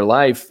feel in your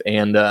life.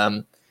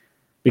 And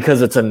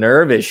because it's a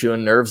nerve issue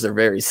and nerves are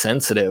very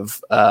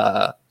sensitive,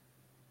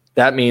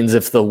 that means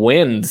if the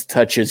wind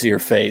touches your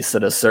face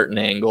at a certain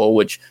angle,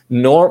 which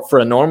for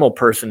a normal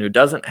person who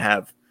doesn't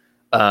have,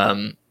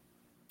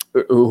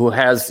 who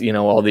has,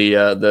 all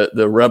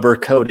the rubber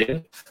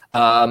coating,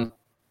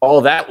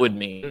 all that would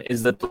mean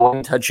is that the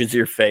wind touches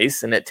your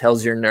face and it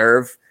tells your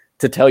nerve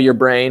to tell your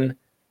brain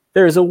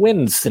there's a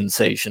wind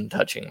sensation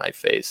touching my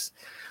face.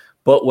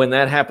 But when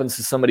that happens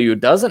to somebody who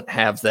doesn't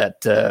have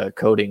that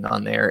coating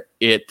on there,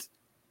 it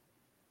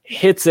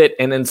hits it,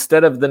 and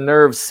instead of the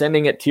nerve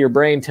sending it to your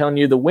brain telling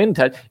you the wind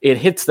touch, it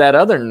hits that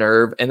other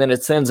nerve, and then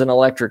it sends an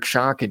electric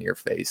shock in your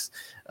face.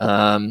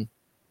 I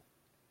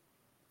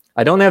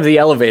don't have the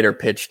elevator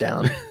pitch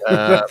down,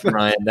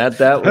 Brian. That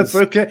was that's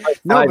okay.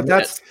 No, but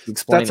that's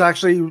it.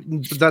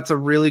 that's a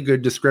really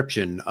good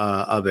description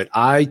of it.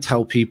 I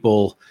tell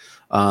people,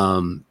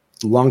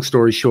 long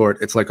story short,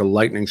 it's like a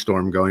lightning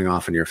storm going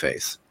off in your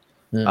face.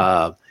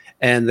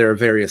 And there are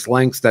various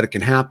lengths that it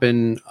can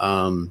happen.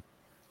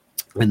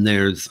 And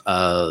there's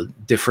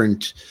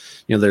different,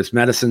 there's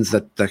medicines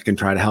that can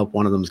try to help.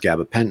 One of them is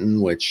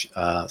gabapentin, which,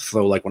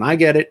 so like when I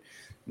get it,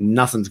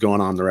 nothing's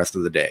going on the rest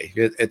of the day.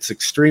 It's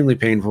extremely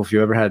painful. If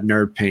you ever had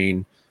nerve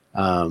pain,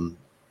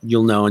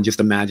 you'll know, and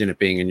just imagine it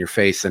being in your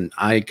face. And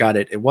I got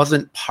it. It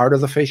wasn't part of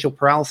the facial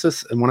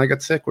paralysis. And when I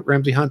got sick with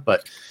Ramsay Hunt,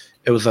 but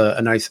it was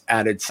a nice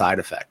added side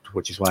effect,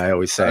 which is why I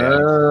always say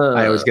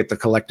I always get the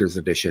collector's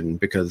edition,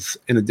 because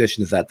in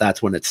addition to that,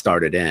 that's when it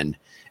started in.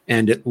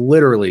 And it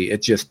literally,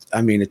 it just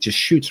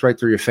shoots right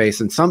through your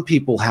face. And some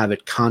people have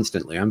it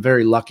constantly. I'm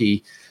very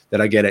lucky that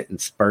I get it in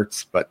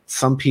spurts, but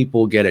some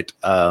people get it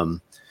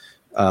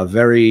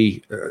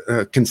very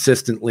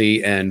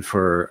consistently. And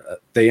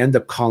they end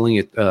up calling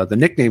it, the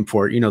nickname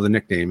for it, the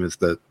nickname is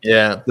the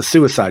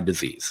suicide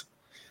disease,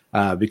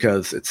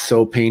 because it's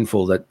so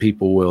painful that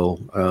people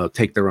will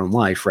take their own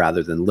life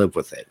rather than live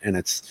with it. And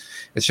it's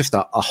just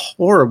a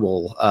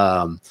horrible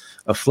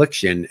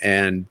affliction,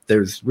 and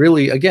there's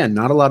really, again,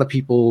 not a lot of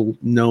people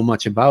know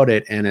much about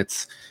it, and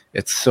it's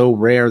so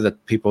rare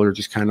that people are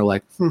just kind of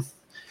like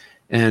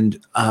And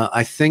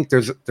I think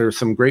there's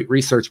some great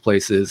research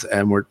places,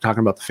 and we're talking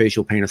about the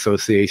Facial Pain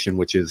Association,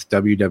 which is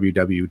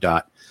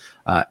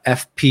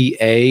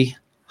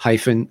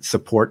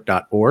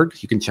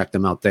www.fpa-support.org. You can check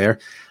them out there.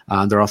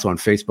 They're also on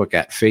Facebook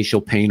at Facial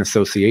Pain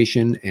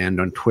Association,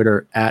 and on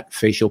Twitter at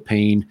Facial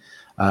Pain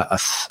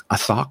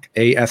ASSOC,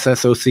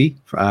 ASSOC,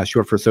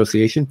 short for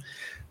association.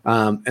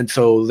 And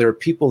so there are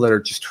people that are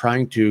just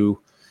trying to,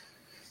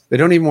 they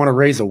don't even want to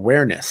raise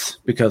awareness,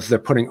 because they're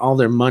putting all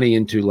their money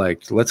into,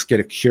 like, let's get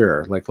a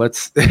cure. Like,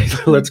 let's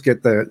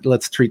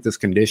treat this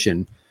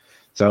condition.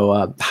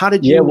 So how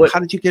did you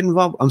get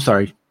involved? I'm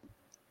sorry.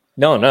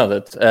 No,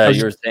 that's,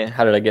 you were saying,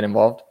 how did I get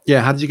involved?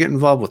 Yeah. How did you get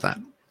involved with that?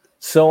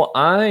 So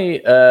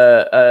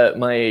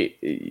my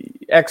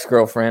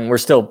ex-girlfriend, we're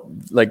still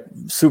like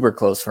super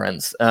close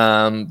friends.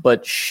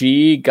 But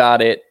she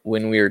got it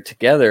when we were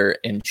together,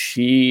 and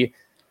she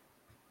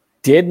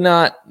did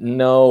not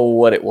know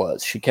what it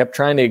was. She kept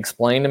trying to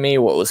explain to me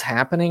what was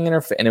happening in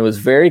her face, and it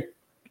was it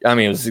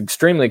was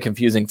extremely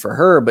confusing for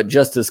her, but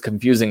just as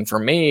confusing for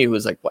me. It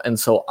was like, and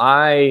so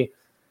I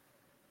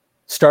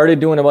started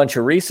doing a bunch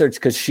of research,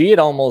 because she had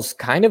almost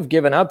kind of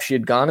given up. She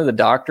had gone to the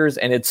doctors,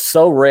 and it's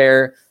so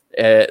rare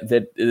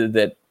that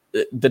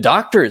the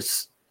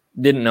doctors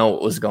didn't know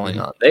what was going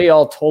on. They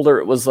all told her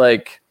it was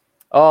like,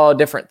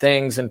 different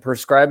things, and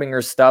prescribing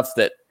her stuff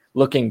that,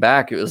 looking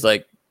back, it was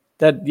like,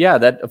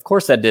 that of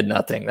course that did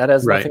nothing. That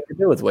has nothing to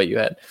do with what you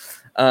had.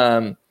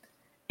 And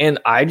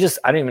I didn't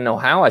even know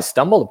how I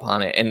stumbled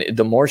upon it. And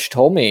the more she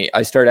told me,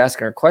 I started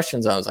asking her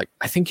questions. I was like,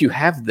 I think you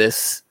have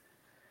this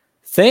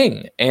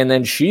thing. And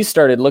then she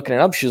started looking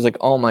it up. She was like,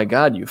 oh my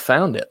God, you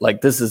found it.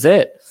 Like, this is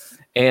it.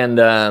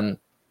 And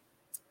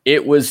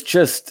it was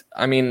just,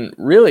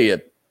 really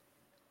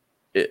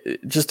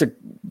just a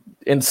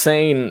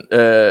insane,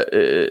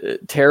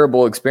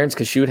 terrible experience,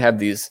 because she would have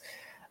these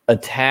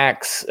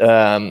attacks.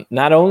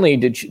 Not only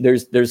did she,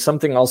 there's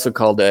something also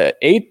called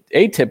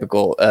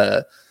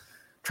atypical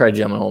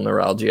trigeminal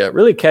neuralgia.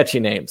 Really catchy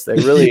names. They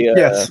really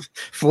yes,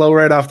 flow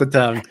right off the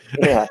tongue.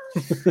 Yeah.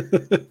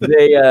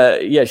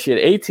 She had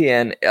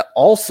ATN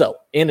also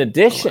in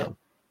addition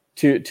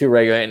to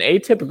regular. And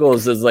atypical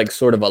is like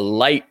sort of a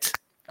light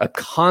a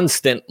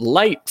constant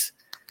light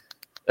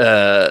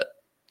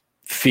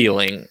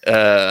feeling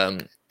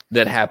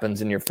that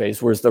happens in your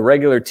face, whereas the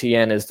regular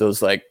TN is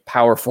those like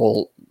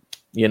powerful,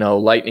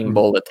 lightning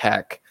bolt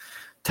attack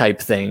type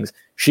things.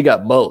 She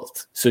got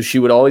both. So she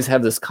would always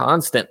have this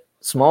constant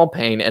small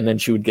pain, and then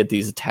she would get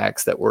these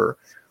attacks that were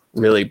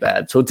really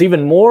bad. So it's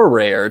even more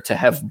rare to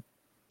have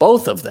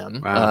both of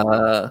them.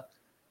 Wow.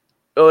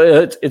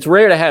 It's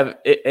rare to have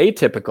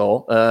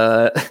atypical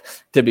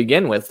to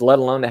begin with, let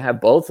alone to have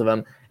both of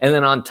them. And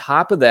then on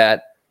top of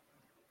that,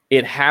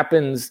 it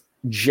happens,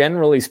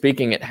 generally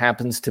speaking, it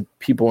happens to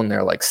people in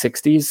their like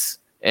 60s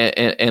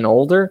and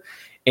older.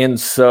 And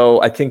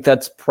so I think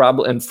that's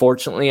probably,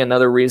 unfortunately,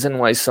 another reason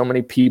why so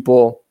many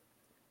people,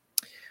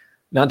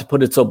 not to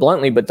put it so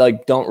bluntly, but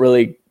like don't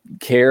really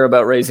care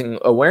about raising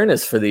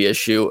awareness for the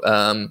issue,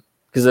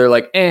 because they're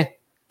like,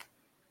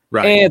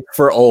 right, it's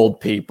for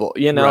old people,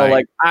 right.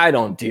 Like I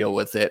don't deal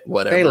with it,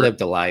 whatever. They lived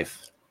a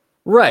life.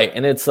 Right.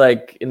 And it's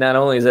like, not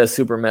only is that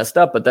super messed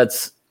up, but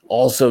that's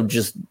also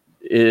just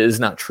is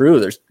not true.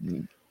 There's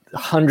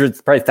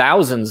hundreds, probably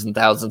thousands and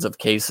thousands of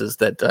cases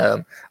that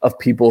of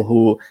people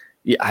who,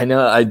 I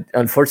know.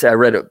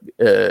 Unfortunately,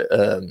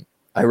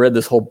 I read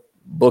this whole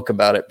book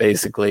about it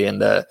basically,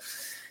 and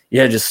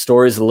just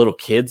stories of little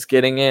kids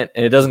getting it,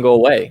 and it doesn't go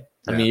away.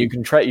 Yeah. I mean, you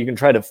can try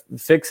to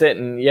fix it,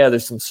 and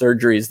there's some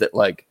surgeries that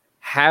like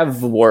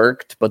have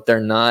worked, but they're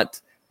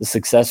not. The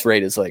success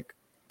rate is like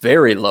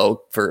very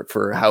low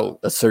for how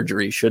a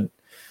surgery should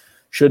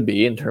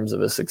be in terms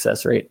of a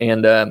success rate,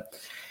 and and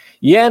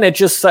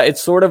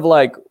it's sort of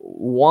like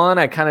one.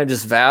 I kind of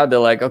just vowed to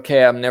like,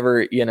 okay, I'm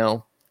never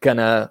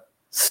gonna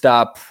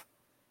stop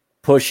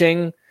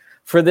pushing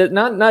for the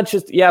not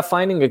just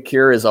finding a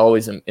cure is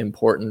always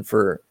important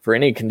for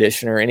any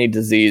condition or any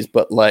disease,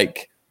 but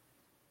like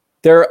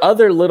there are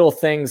other little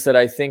things that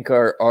I think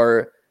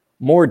are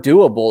more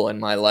doable in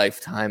my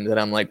lifetime that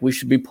I'm like, we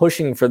should be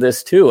pushing for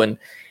this too.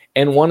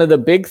 And one of the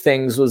big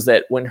things was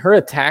that when her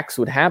attacks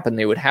would happen,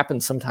 they would happen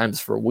sometimes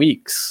for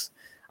weeks.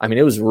 I mean,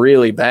 it was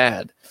really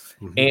bad.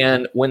 Mm-hmm.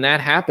 And when that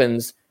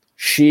happens,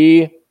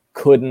 she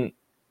couldn't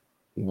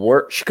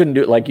work. She couldn't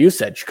do it. Like you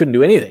said, she couldn't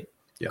do anything.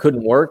 Yep.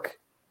 Couldn't work,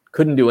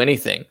 couldn't do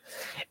anything.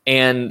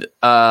 And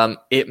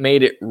it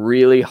made it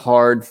really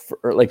hard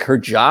for like her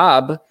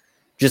job,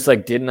 just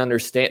like didn't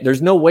understand.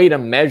 There's no way to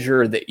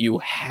measure that you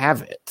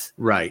have it.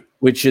 Right.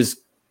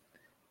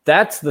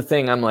 That's the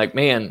thing. I'm like,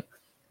 man,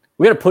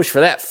 we got to push for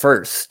that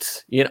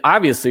first.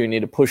 Obviously we need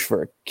to push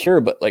for a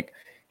cure, but like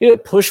you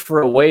got to push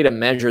for a way to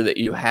measure that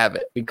you have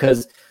it,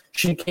 because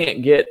she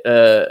can't get,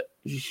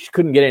 she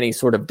couldn't get any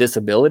sort of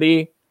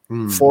disability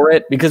for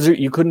it because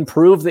you couldn't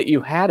prove that you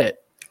had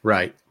it.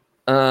 Right.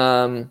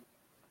 And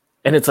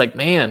it's like,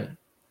 man,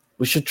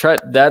 we should try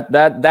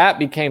that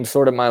became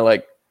sort of my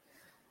like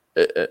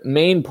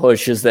main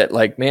push, is that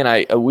like,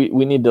 man,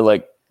 we need to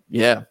like,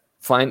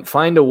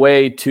 find a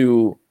way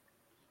to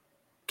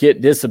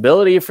get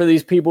disability for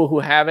these people who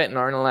have it and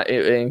aren't allowed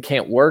and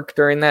can't work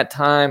during that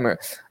time, or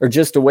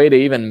just a way to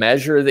even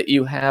measure that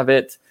you have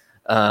it.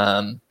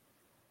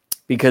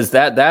 Because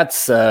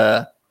that's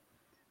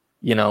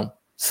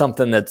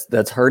something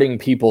that's hurting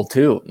people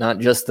too, not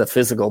just the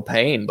physical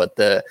pain, but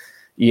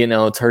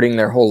it's hurting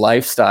their whole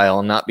lifestyle,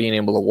 and not being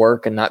able to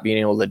work and not being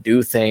able to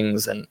do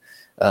things, and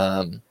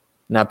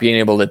not being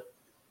able to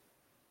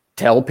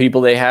tell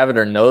people they have it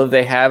or know that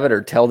they have it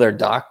or tell their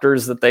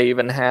doctors that they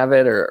even have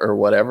it or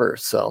whatever.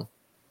 So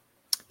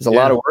there's a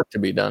lot of work to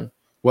be done.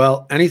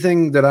 Well,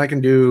 anything that I can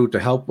do to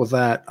help with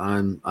that,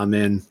 I'm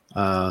in.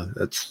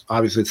 It's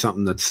obviously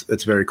something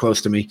that's very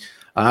close to me.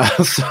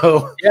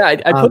 So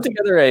I put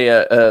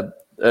together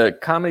a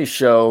comedy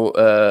show.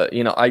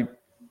 I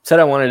said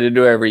I wanted to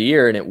do it every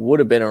year, and it would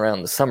have been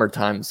around the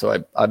summertime.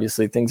 So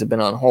obviously things have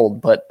been on hold,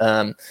 but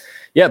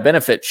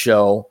benefit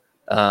show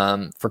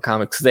for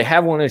comics. They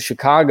have one in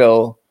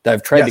Chicago that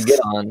I've tried to get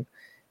on,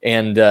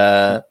 and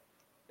it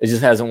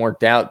just hasn't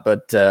worked out.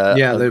 But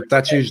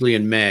that's usually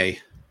in May.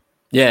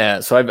 Yeah,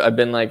 so I've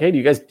been like, hey, do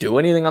you guys do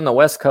anything on the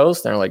West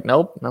Coast? And they're like,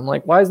 nope. And I'm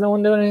like, why is no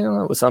one doing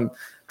anything? So I'm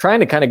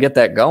trying to kind of get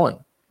that going.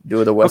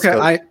 Do the West Coast.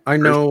 Okay, I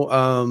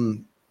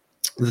know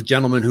the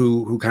gentleman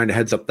who kind of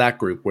heads up that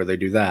group where they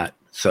do that.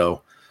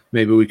 So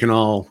maybe we can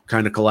all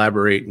kind of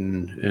collaborate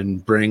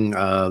and bring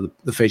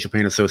the Facial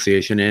Pain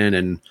Association in.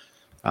 And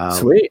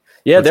sweet.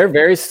 Yeah, they're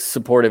very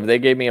supportive. They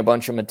gave me a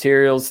bunch of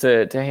materials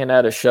to hand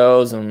out at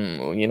shows,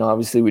 and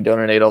obviously we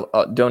donated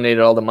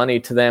all the money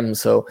to them.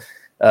 So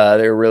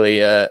they're really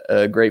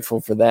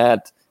grateful for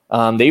that.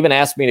 They even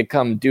asked me to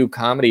come do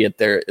comedy at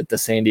the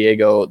San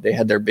Diego. They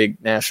had their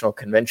big national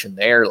convention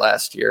there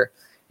last year,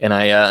 and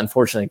I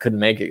unfortunately couldn't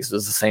make it because it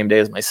was the same day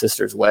as my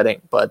sister's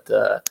wedding. But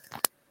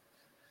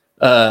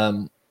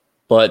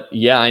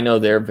yeah, I know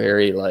they're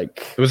very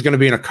like. It was going to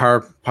be in a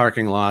car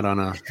parking lot on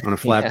a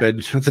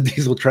flatbed with a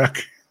diesel truck.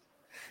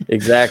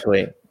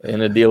 Exactly,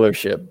 in a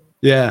dealership.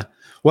 Yeah.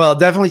 Well,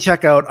 definitely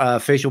check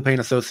out Facial Pain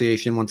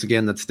Association. Once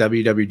again, that's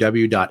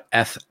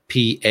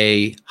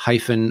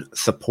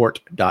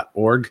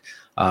www.fpa-support.org.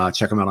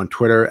 Check them out on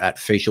Twitter at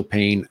Facial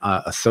Pain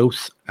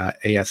Assoc,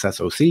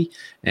 ASSOC,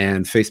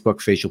 and Facebook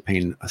Facial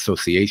Pain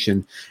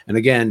Association. And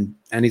again,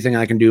 anything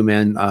I can do,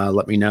 man,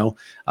 let me know.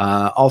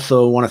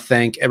 Also want to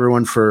thank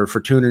everyone for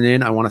tuning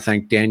in. I want to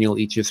thank Daniel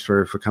Eachus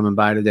for coming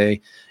by today.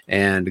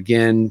 And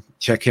again,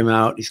 check him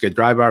out. He's got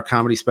Dry Bar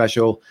Comedy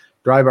Special,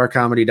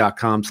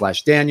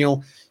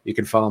 drybarcomedy.com/Daniel. You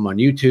can follow him on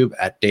YouTube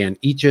at Dan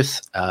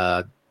Eachus,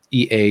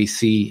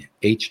 EACHUS,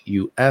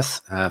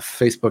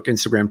 Facebook,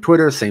 Instagram,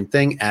 Twitter, same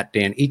thing at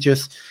Dan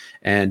Eachus.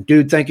 And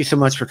dude, thank you so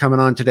much for coming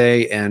on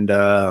today, and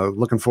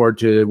looking forward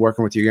to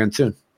working with you again soon.